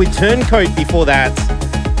Antic with Turncoat before that.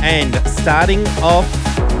 And starting off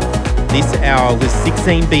this hour was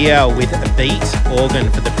 16BL with a Beat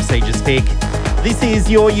Organ for the prestigious pick. This is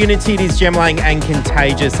Your Unity. It is Jem Lang and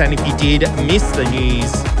Contagious. And if you did miss the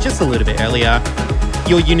news just a little bit earlier,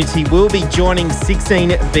 Your Unity will be joining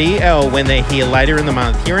 16BL when they're here later in the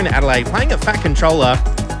month here in Adelaide playing a Fat Controller.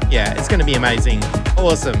 Yeah, it's going to be amazing.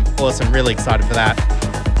 Awesome. Really excited for that.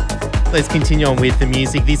 Let's continue on with the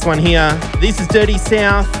music. This one here, this is Dirty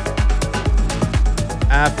South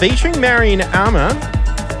featuring Marion Armour,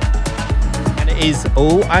 and it is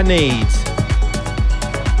All I Need.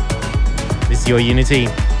 This is Your Unity.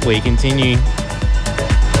 We continue.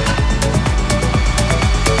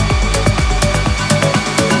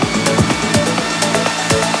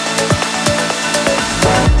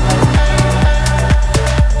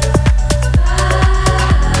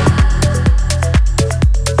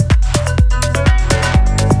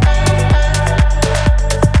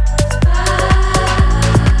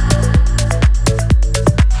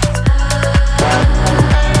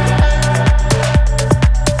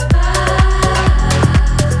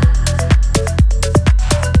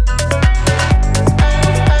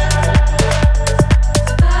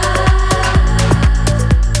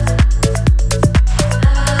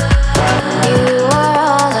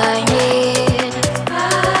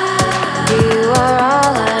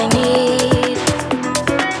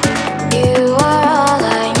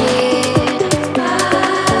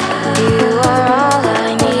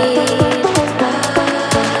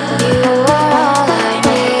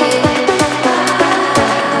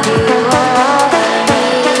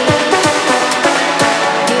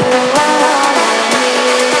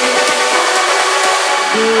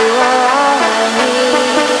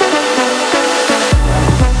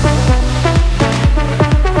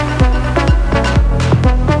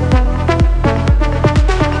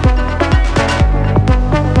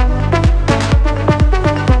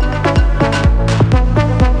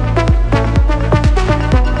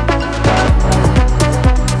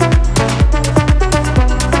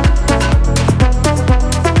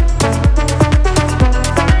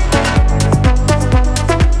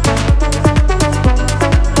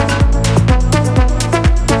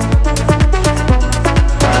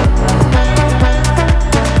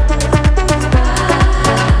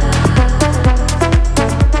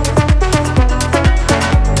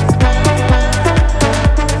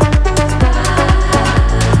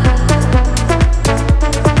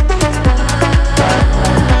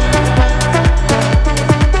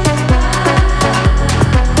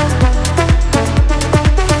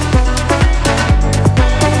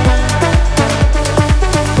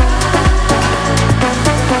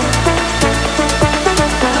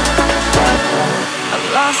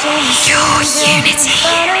 Your unity.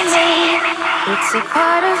 It's a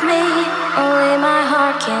part of me, only my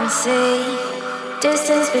heart can see.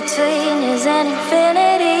 Distance between is an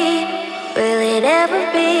infinity. Will it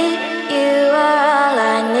ever be? You are all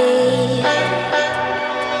I need.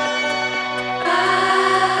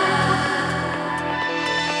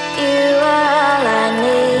 You are all I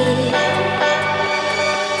need.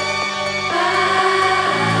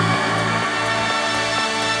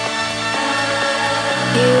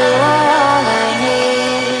 You are all I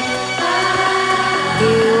need.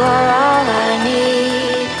 You are all I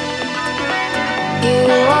need.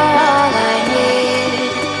 You are all I need.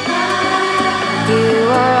 You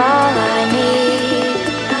are all I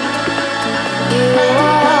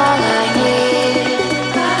need.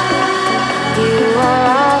 You are all I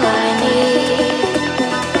need.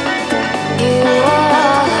 You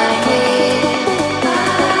are all I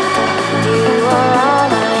need. You are all I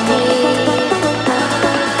need.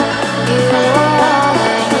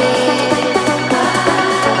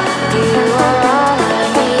 You are all I need. You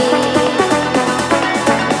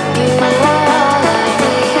are all I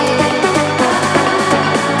need.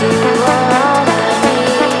 You are all I need.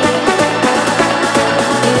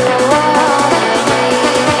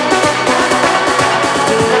 You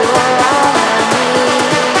are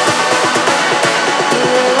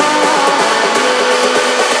all I need.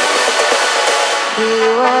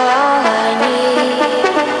 You are all I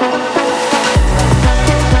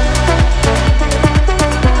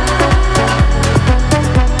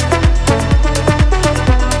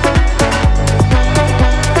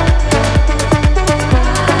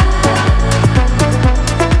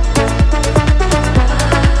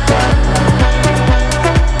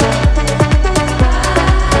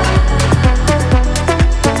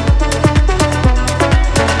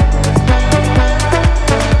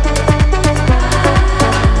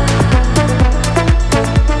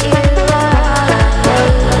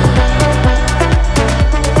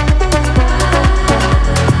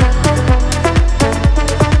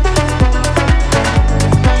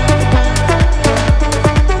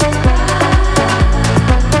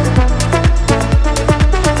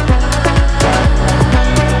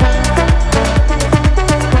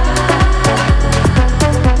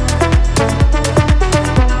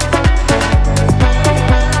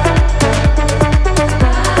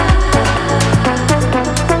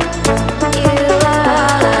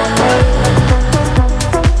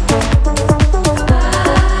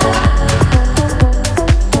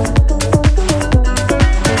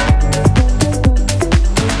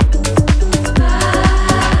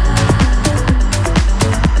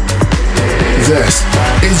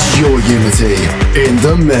In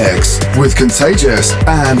the mix with Contagious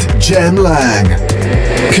and Jem Lang.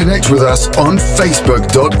 Connect with us on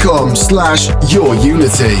facebook.com/yourunity. Your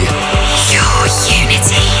unity.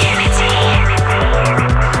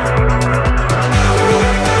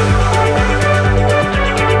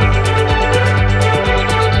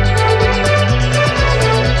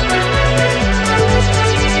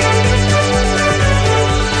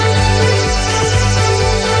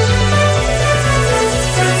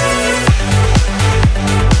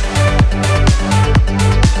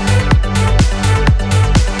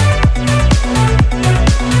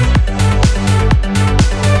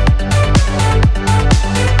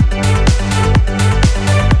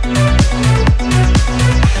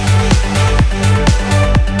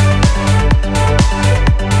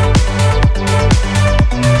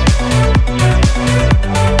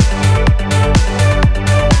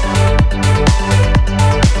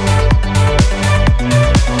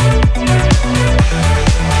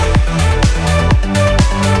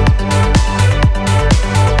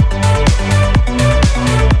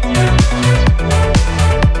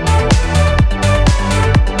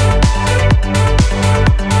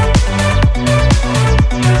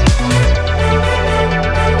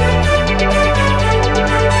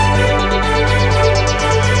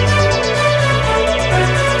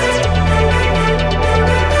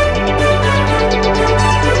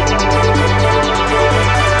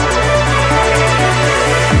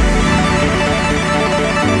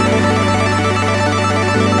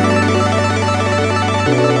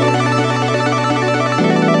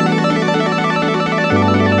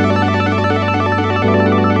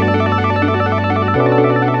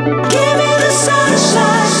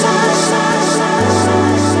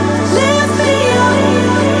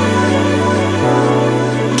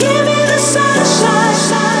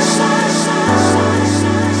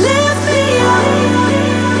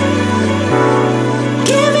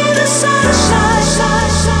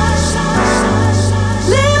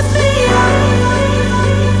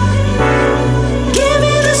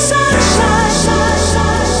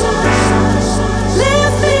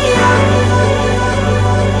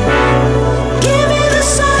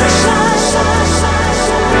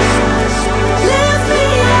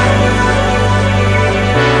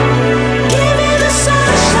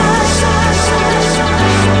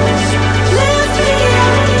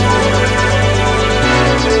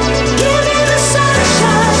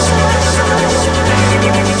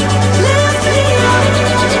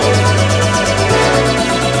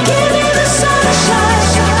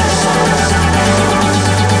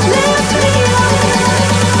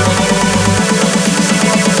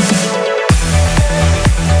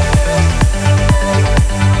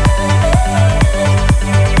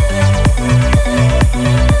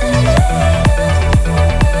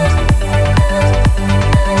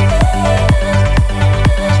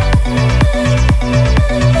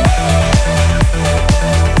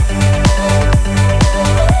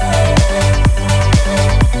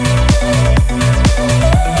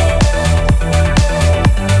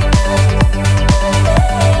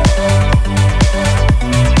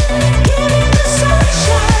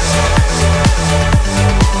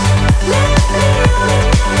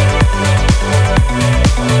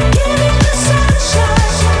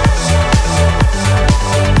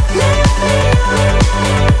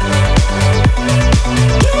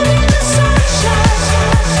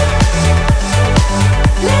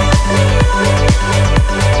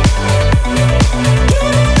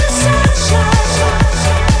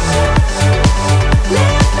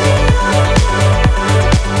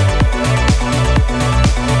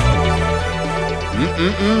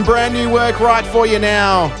 work right for you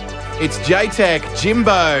now. It's Jaytech,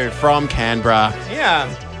 Jimbo from Canberra.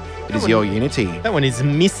 Yeah. It is your Unity. That one is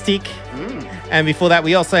Mystic. And before that,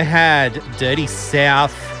 we also had Dirty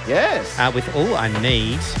South Yes. with All I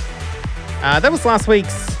Need. That was last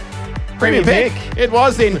week's Premium pick. It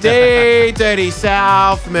was indeed. Dirty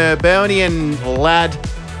South, Melbourneian lad.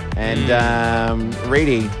 And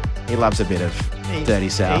Reedy, he loves a bit of Dirty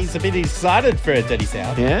South. He's a bit excited for a Dirty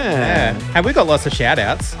South. Yeah. And we've got lots of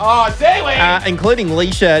shout-outs. Oh, do we? Including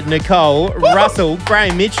Leisha, Nicole, Russell,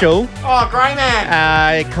 Graham Mitchell. Oh, great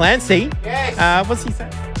man. Clancy. Yes. What's he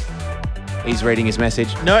saying? He's reading his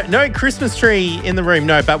message. No Christmas tree in the room,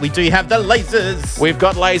 no, but we do have the lasers. We've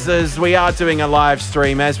got lasers. We are doing a live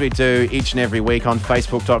stream as we do each and every week on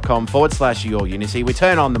facebook.com/YourUnity. We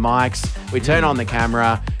turn on the mics, we turn on the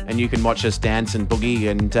camera, and you can watch us dance and boogie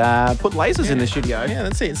and put lasers in the studio. Yeah,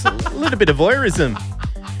 that's it. It's a little bit of voyeurism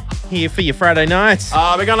here for your Friday night.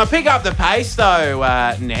 We're going to pick up the pace,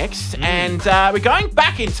 though, next. And we're going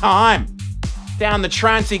back in time down the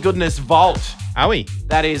trancey goodness vault. Are we?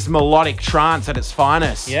 That is melodic trance at its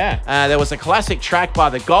finest. Yeah. There was a classic track by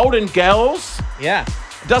the Golden Girls. Yeah.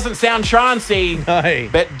 Doesn't sound trancey, No.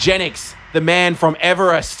 but Genix, the man from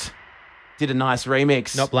Everest, did a nice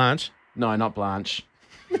remix. Not Blanche. No, not Blanche.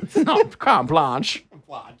 It's not Can't Blanche.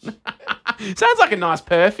 Sounds like a nice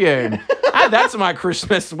perfume. Add that to my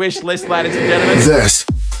Christmas wish list, ladies and gentlemen. This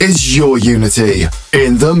is your Unity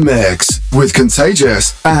in the mix with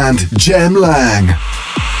Contagious and Jem Lang.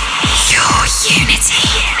 Your Unity.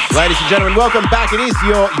 Ladies and gentlemen, welcome back. It is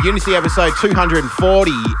your Unity episode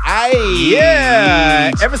 248.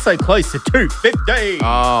 Yeah. Ever so close to 250.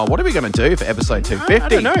 Oh, what are we going to do for episode 250? I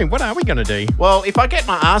don't know. What are we going to do? Well, if I get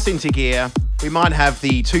my arse into gear, we might have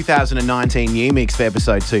the 2019 new mix for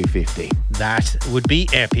episode 250. That would be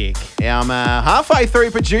epic. I'm halfway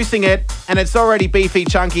through producing it, and it's already beefy,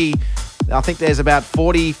 chunky. I think there's about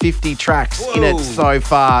 40, 50 tracks in it so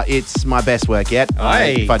far. It's my best work yet,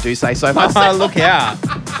 if I do say so myself. Look out.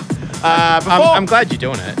 I'm glad you're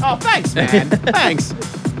doing it. Oh, thanks, man. Thanks.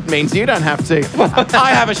 Means you don't have to.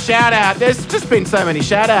 I have a shout out. There's just been so many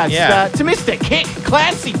shout outs to Mr. Kick,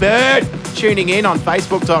 Clancy Bird, tuning in on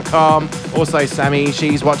facebook.com. Also, Sammy,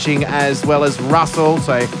 she's watching as well as Russell.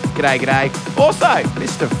 So, g'day. Also,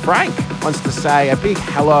 Mr. Frank wants to say a big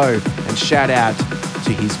hello and shout out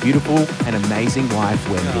to his beautiful and amazing wife,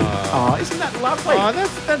 Wendy. Oh, isn't that lovely? Oh,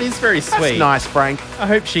 that is very sweet. That's nice, Frank. I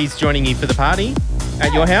hope she's joining you for the party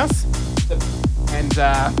at your house. And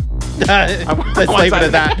let's leave it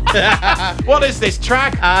at that. What is this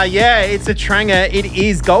track? Yeah, it's a tranger. It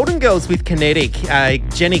is Golden Girls with Kinetic.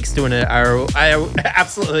 Genix doing a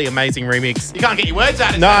absolutely amazing remix. You can't get your words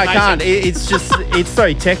out. No, I can't. It's just, it's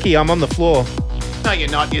so techie. I'm on the floor. No, you're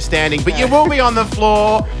not. You're standing. But you will be on the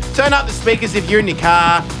floor. Turn up the speakers if you're in your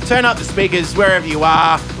car. Turn up the speakers wherever you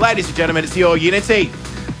are. Ladies and gentlemen, it's your Unity.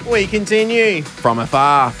 We continue. From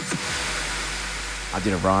afar. I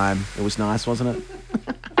did a rhyme. It was nice, wasn't it?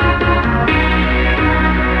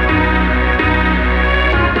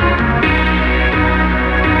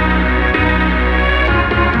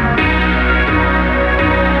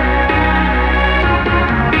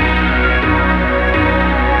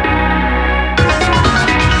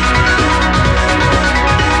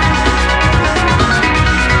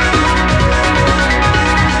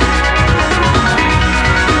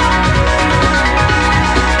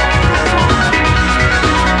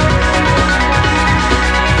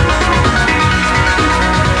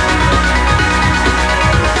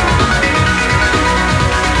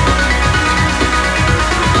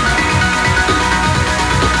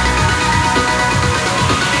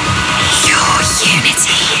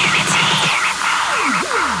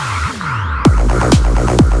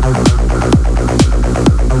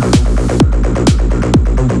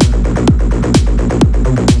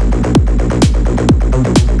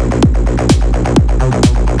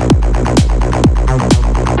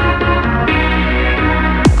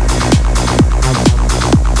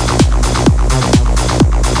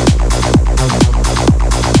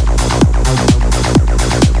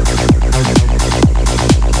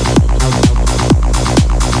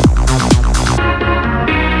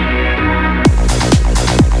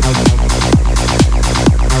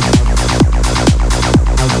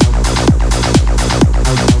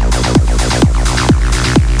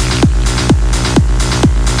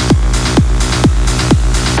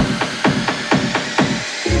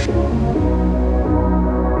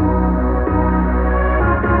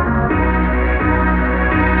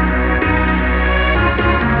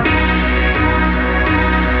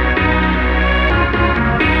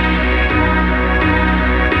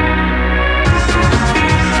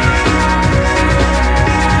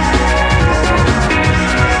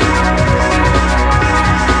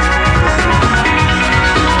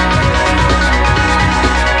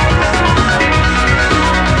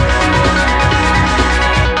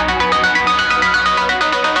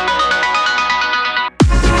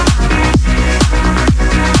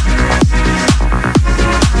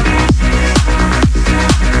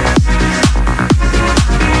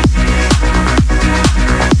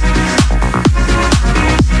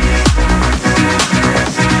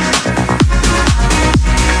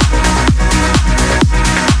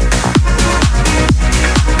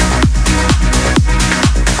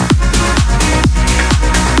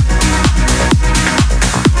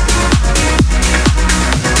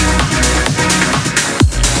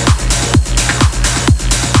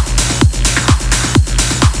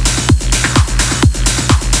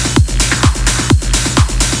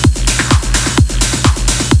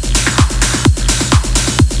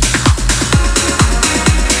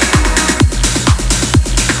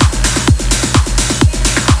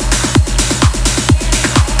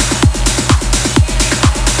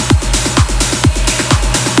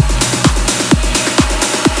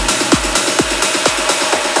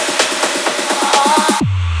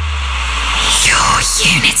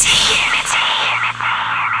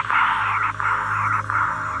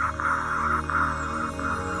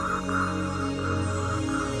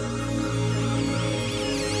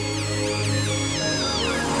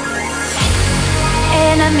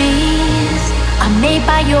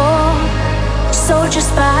 by your soldier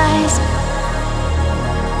spies.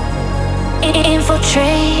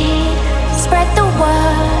 Infiltrate, spread the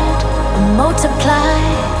word, multiply.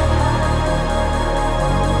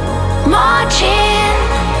 Marching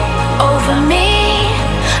over me,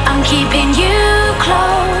 I'm keeping you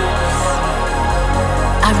close.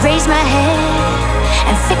 I raise my head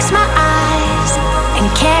and fix my eyes and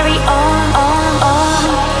carry on.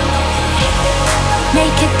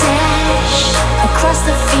 Make a dash across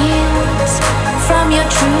the fields from your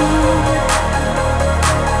truth.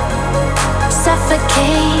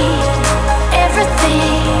 Suffocate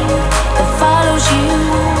everything that follows you.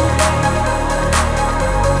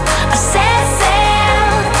 I set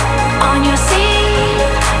sail on your sea.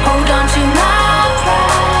 Hold on to my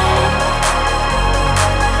pride.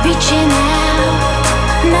 Reaching out,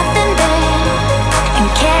 nothing there, and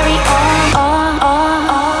carry on.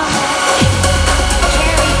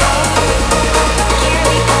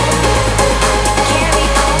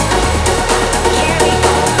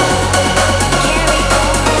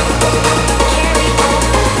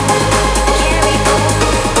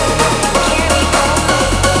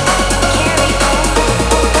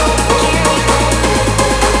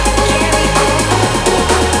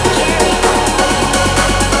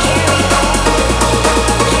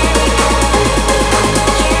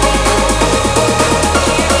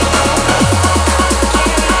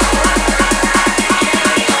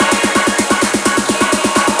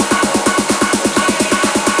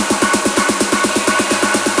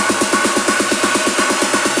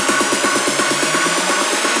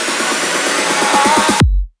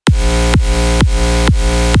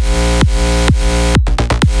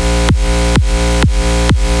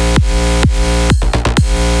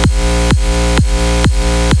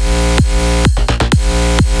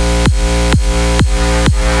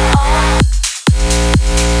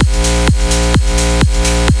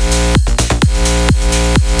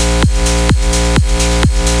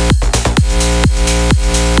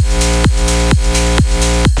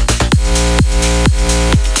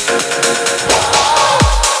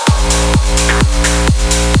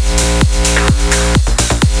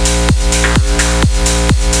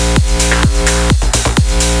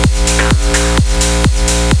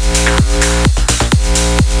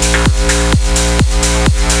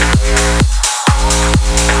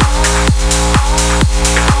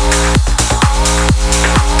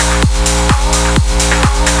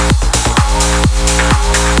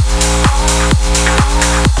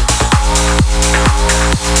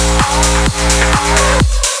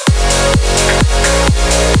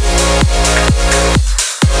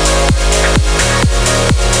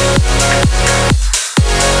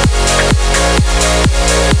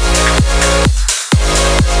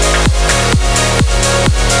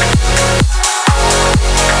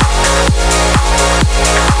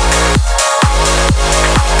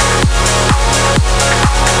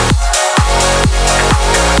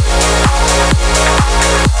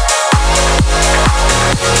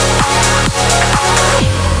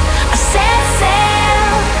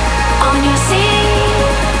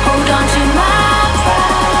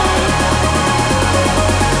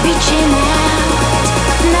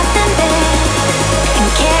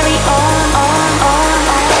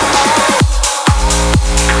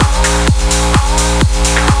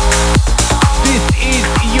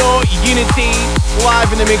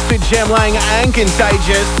 Live in the mix with Jem Lang and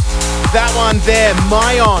Contagious. That one there,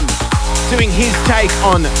 Myon, doing his take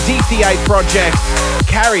on DC8 projects.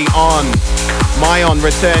 Carry on. Myon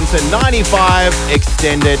returned to 95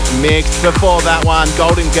 extended mix. Before that one,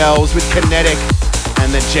 Golden Girls with Kinetic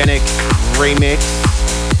and the Genix remix.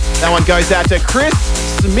 That one goes out to Chris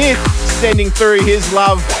Smith, sending through his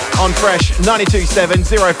love on Fresh 92.7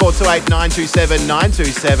 0428 927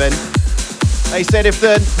 927. They said if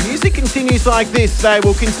the music continues like this, they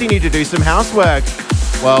will continue to do some housework.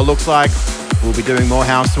 Well, looks like we'll be doing more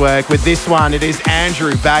housework with this one. It is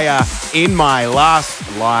Andrew Bayer, In My Last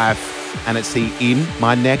Life, and it's the In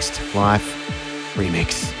My Next Life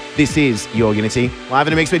remix. This is Your Unity, live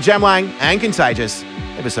in a mix with Jem Lang and Contagious,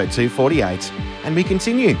 episode 248, and we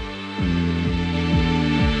continue.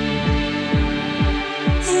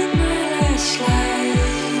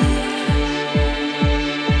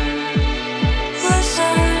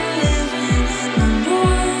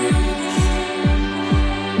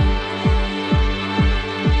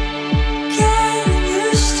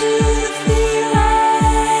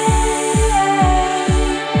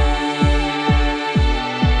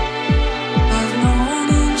 Of no one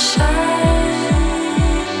inside.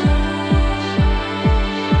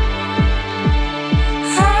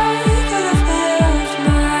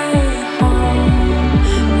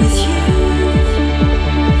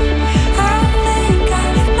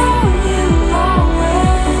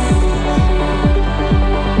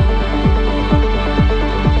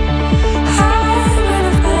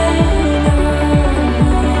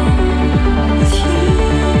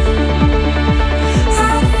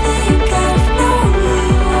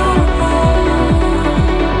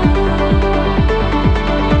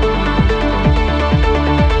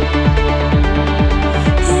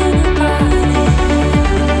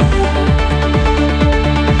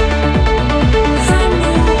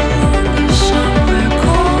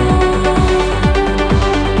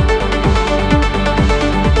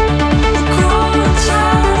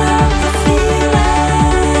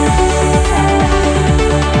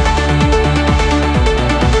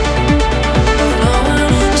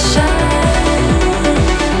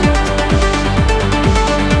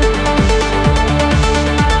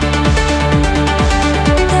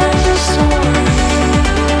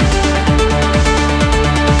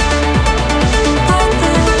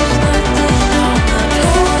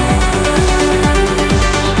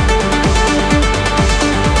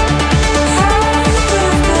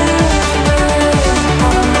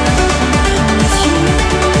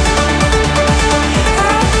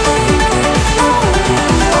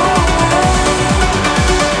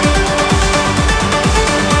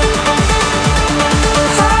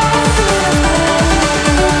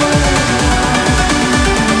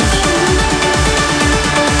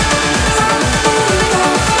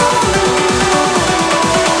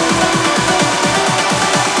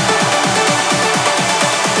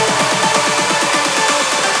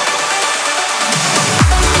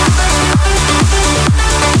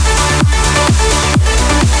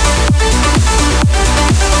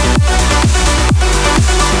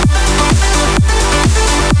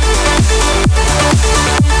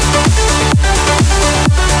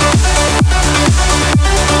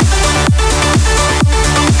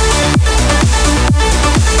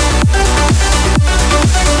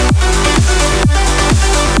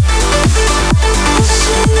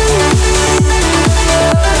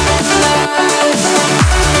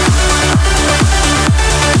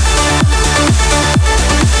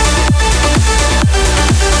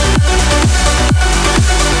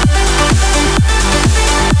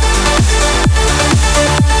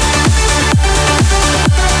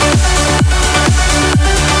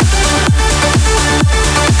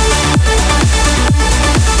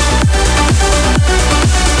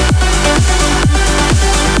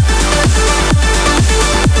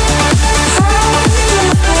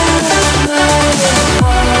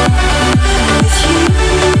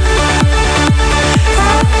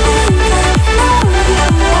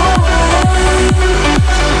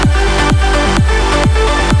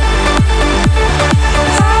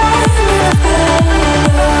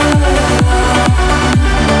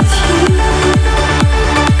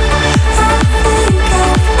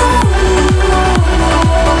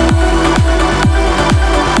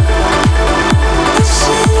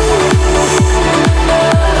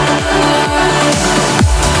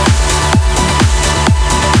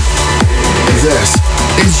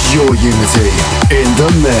 Unity in the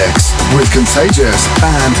mix with Contagious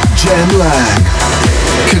and Jem Lang.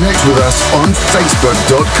 Connect with us on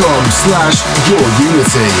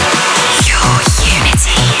facebook.com/yourunity. Your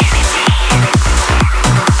Unity.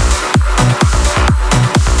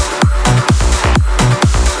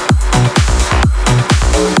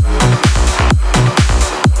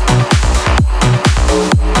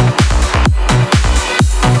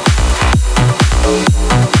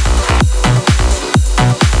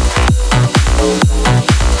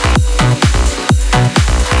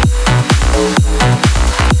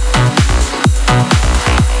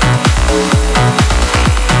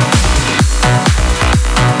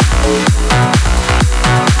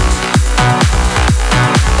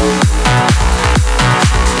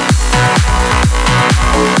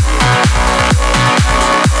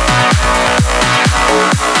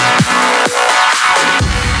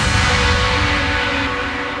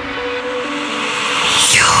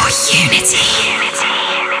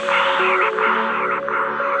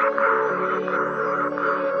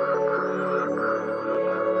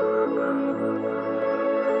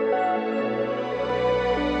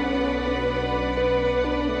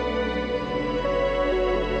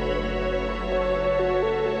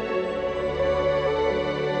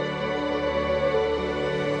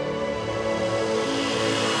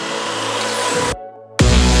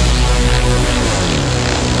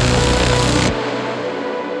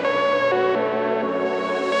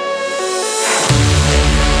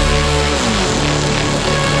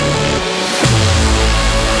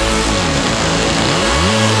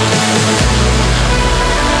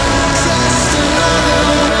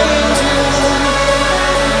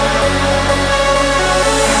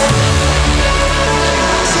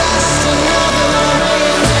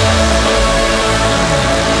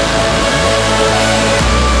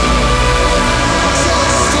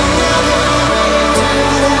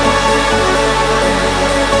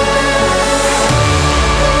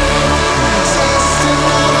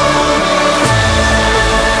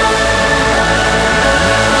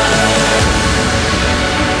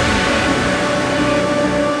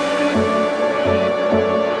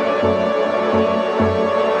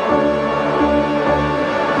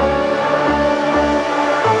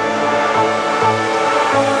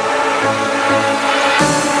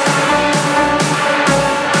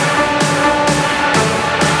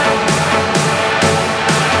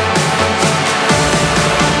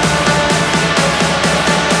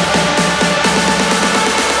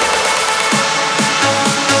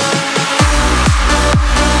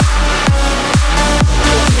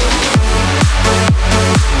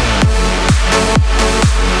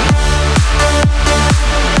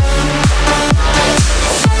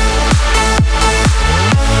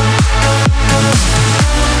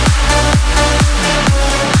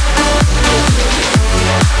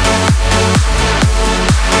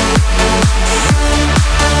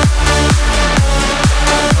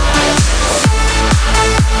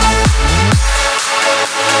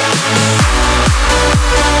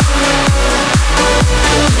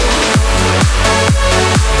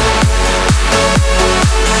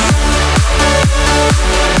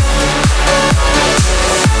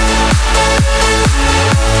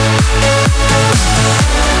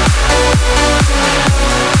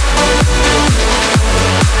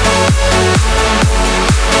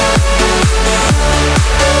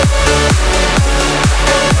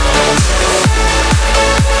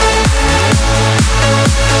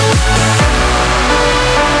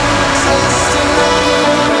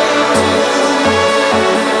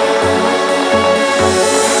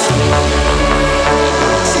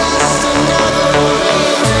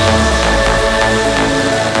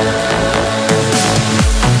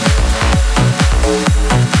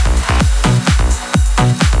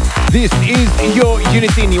 This is Your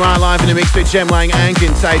Unity and you are live in the mix with Jem Lang and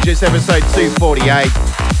Contagious, episode 248.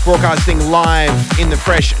 Broadcasting live in the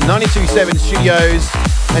Fresh 92.7 studios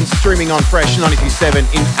and streaming on Fresh 92.7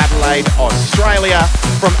 in Adelaide, Australia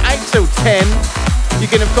from 8 till 10. You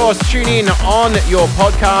can, of course, tune in on your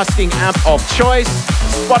podcasting app of choice,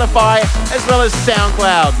 Spotify, as well as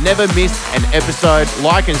SoundCloud. Never miss an episode.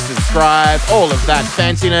 Like and subscribe, all of that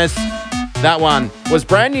fanciness. That one was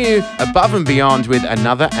brand new, Above and Beyond with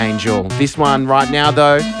Another Angel. This one right now,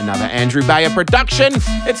 though, another Andrew Bayer production.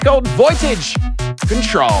 It's called Voltage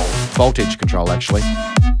Control. Voltage Control, actually.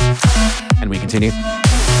 And we continue.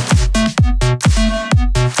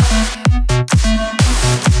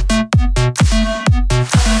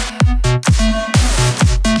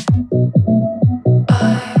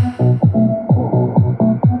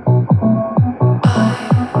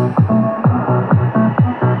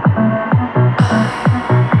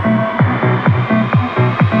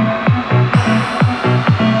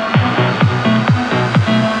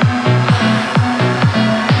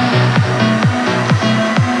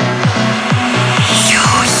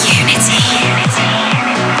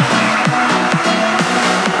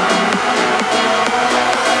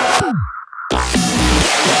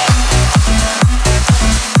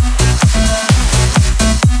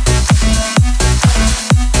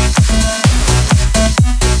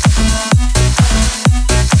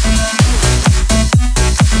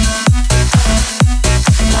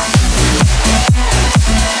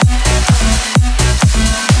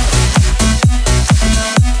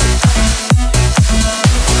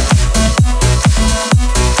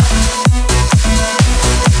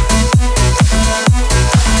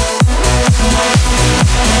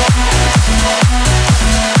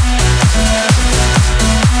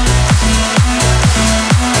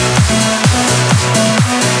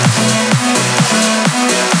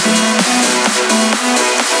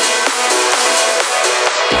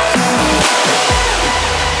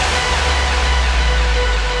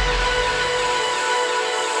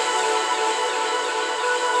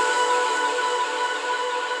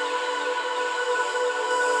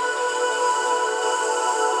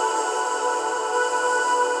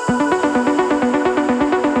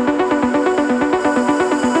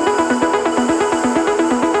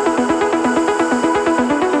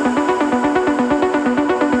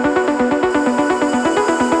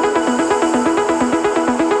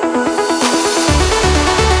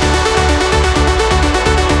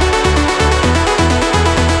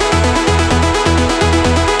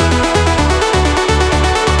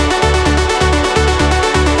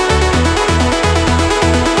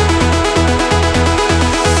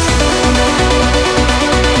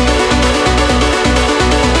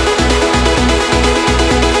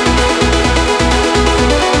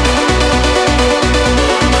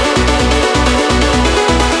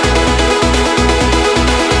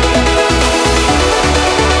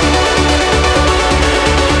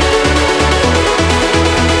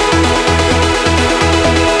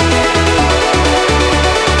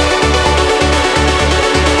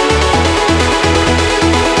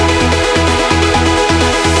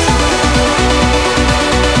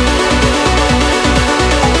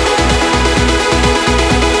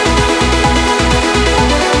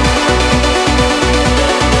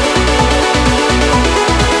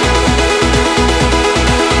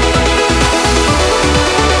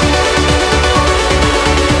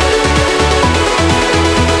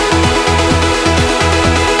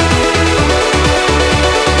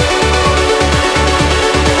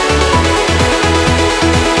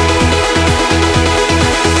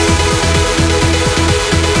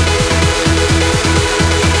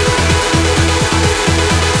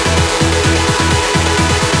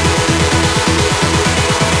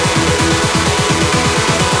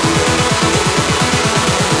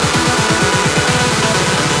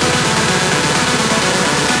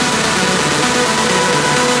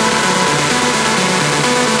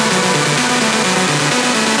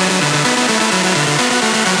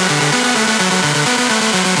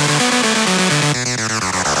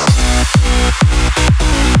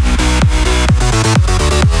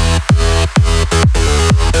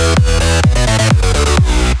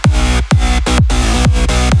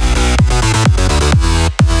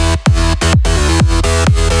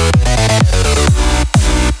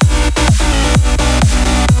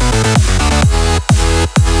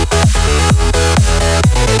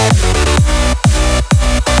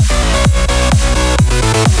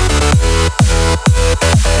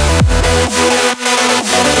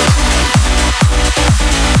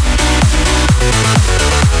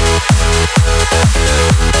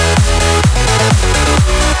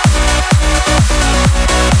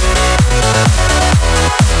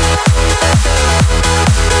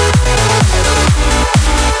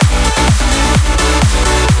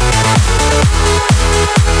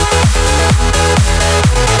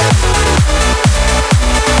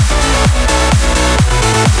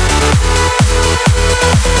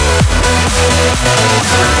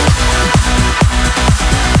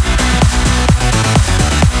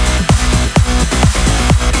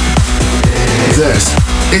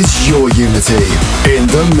 Unity in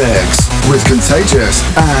the mix with Contagious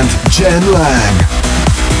and Jem Lang.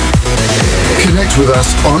 Connect with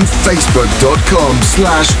us on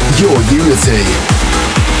facebook.com/yourunity.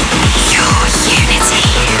 Your Unity.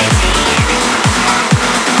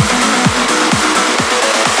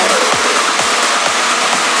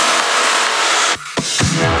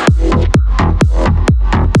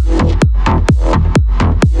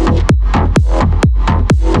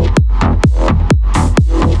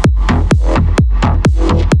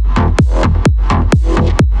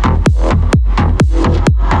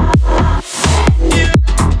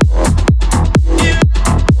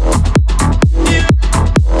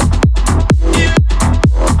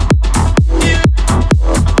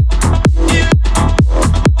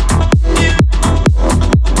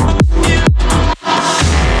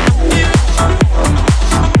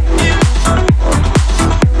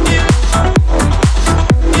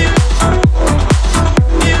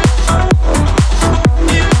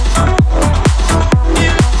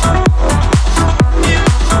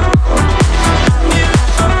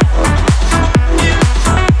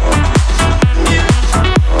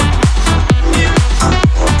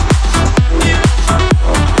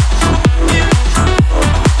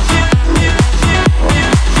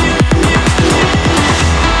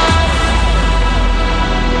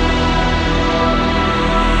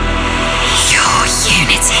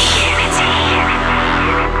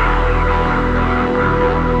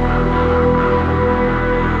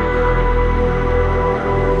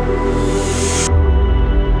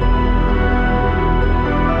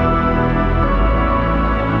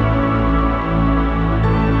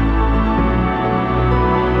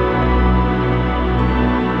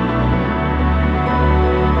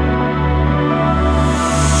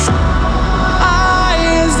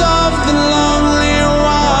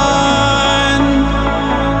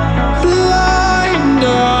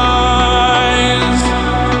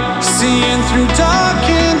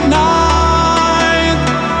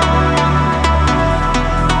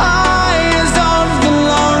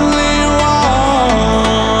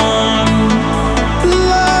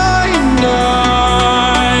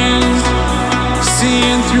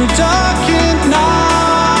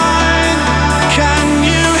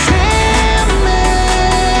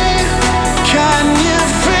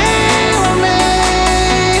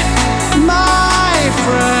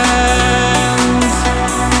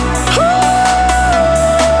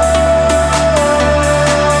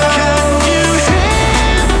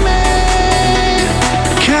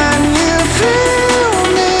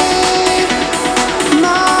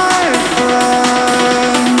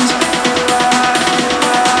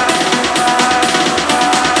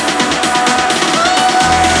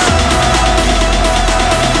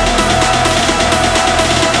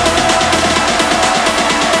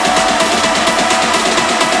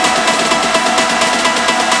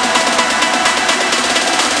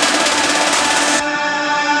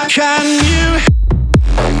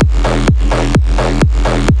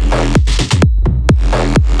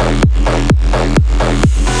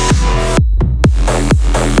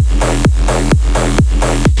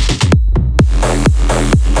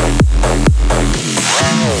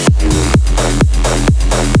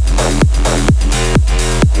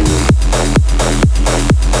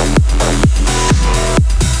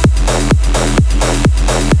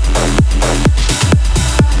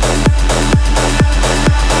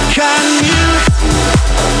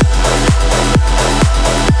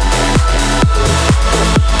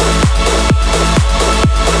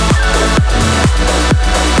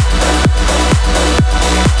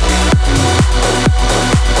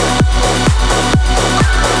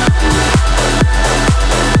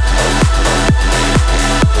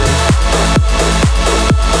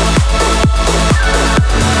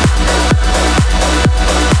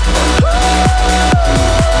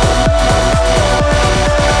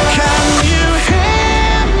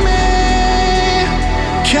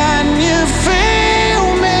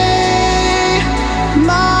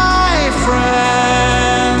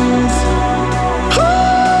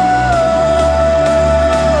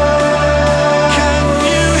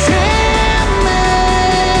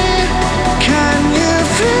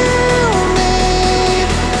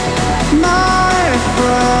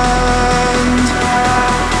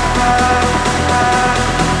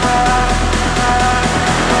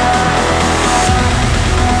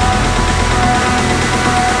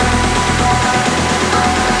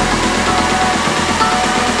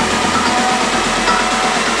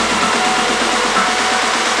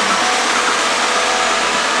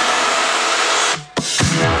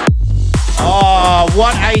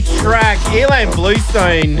 What a track. Ilan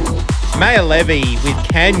Bluestone, Maya Levy with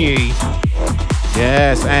Can You.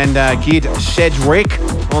 Yes, and Gid Sedgwick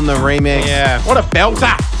on the remix. Yeah. What a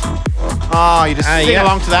belter. Oh, you just sing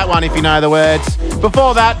along to that one if you know the words.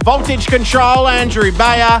 Before that, Voltage Control, Andrew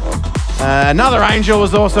Bayer. Another Angel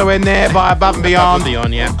was also in there by Above and Beyond. Above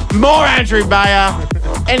and Beyond, yeah. More Andrew Bayer.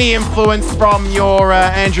 Any influence from your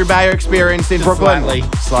Andrew Bayer experience in Brooklyn?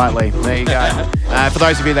 Slightly. There you go. For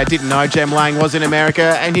those of you that didn't know, Jem Lang was in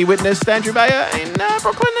America and he witnessed Andrew Bayer in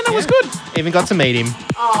Brooklyn and it was good. Even got to meet him.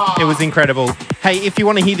 It was incredible. Hey, if you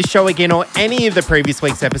want to hear the show again or any of the previous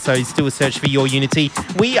week's episodes, do a search for Your Unity.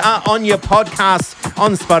 We are on your podcast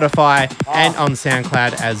on Spotify and on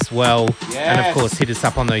SoundCloud as well. Yes. And of course, hit us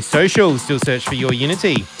up on those socials. Do a search for Your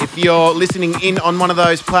Unity. If you're listening in on one of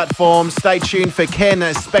those platforms, stay tuned for Ken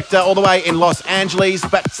Spectre all the way in Los Angeles.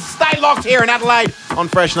 But stay locked here in Adelaide on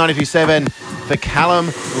Fresh 92.7 for Callum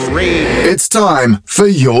Reed. It's time for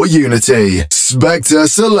Your Unity. Spectre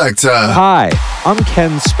Selector. Hi, I'm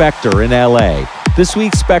Ken Spector in LA. This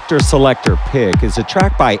week's Spectre Selector pick is a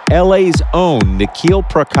track by LA's own Nikhil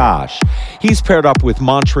Prakash. He's paired up with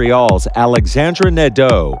Montreal's Alexandra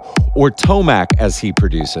Nadeau, or Tomac as he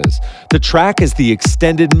produces. The track is the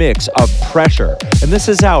extended mix of Pressure, and this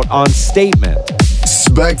is out on Statement.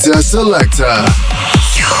 Spectre Selector.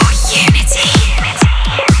 Your Unity.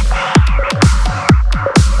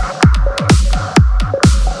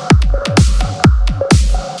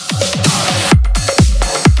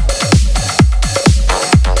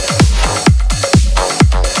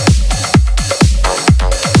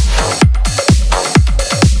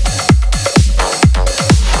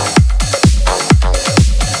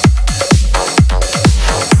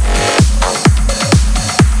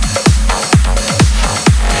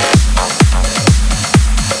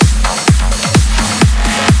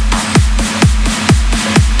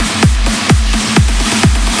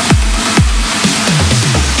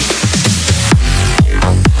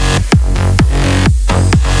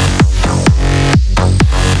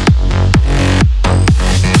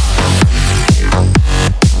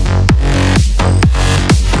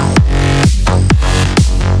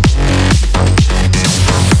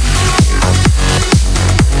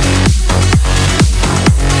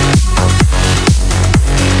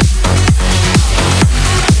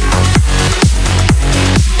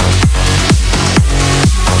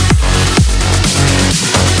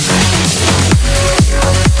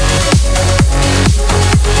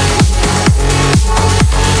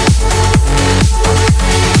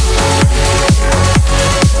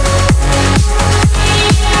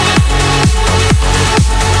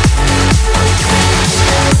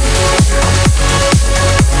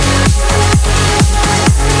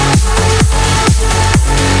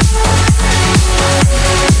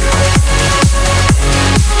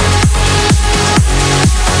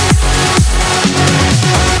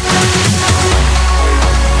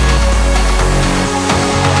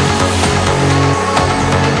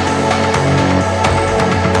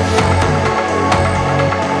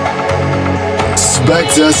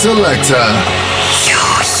 Spectre Selector.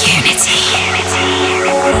 Your Unity.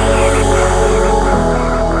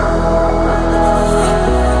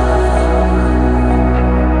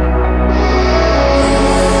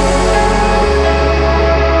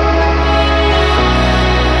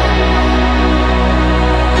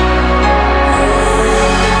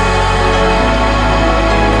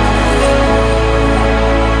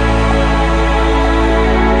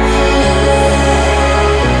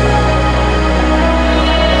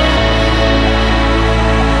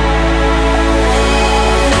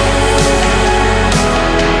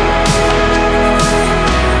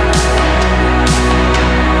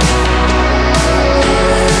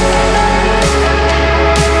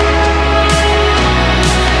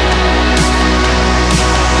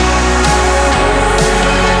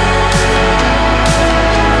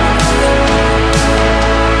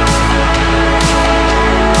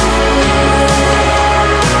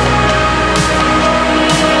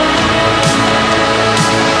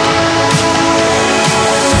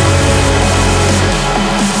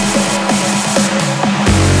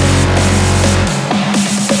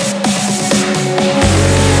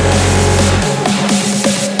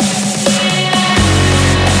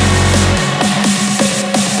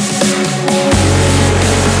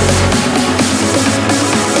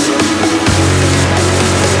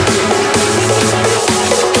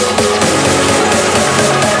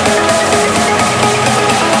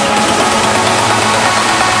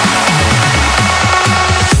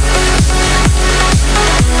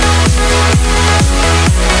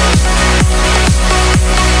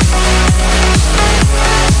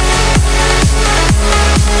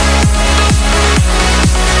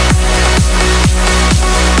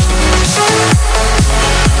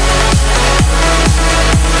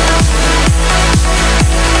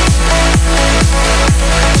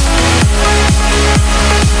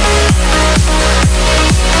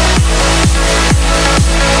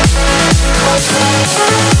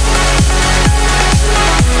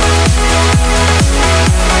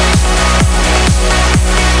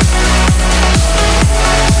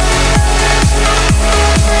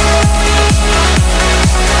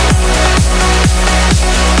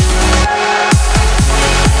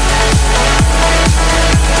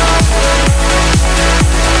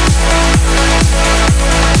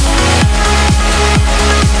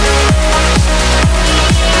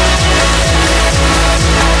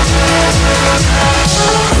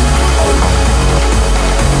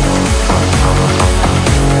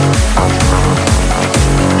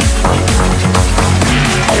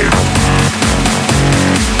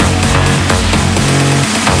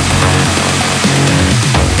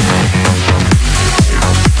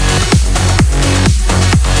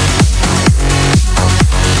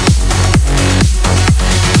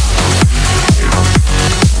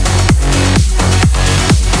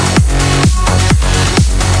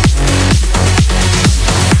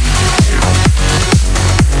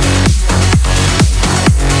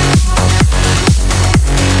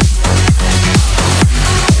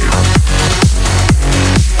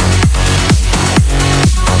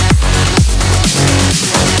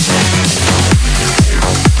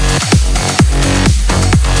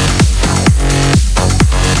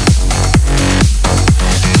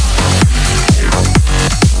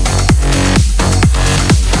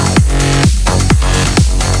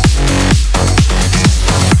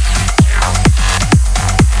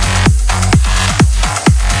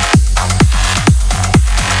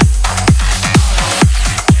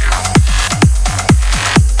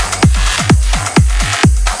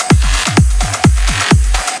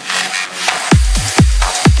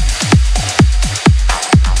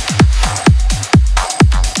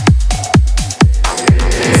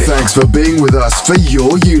 Thanks for being with us for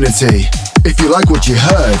Your Unity. If you like what you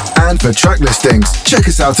heard and for track listings, check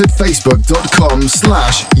us out at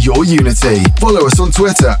facebook.com/YourUnity. Follow us on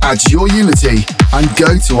Twitter @YourUnity and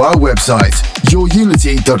go to our website,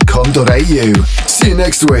 yourunity.com.au. See you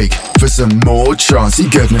next week for some more trancey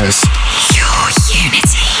goodness. Your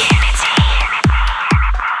Unity.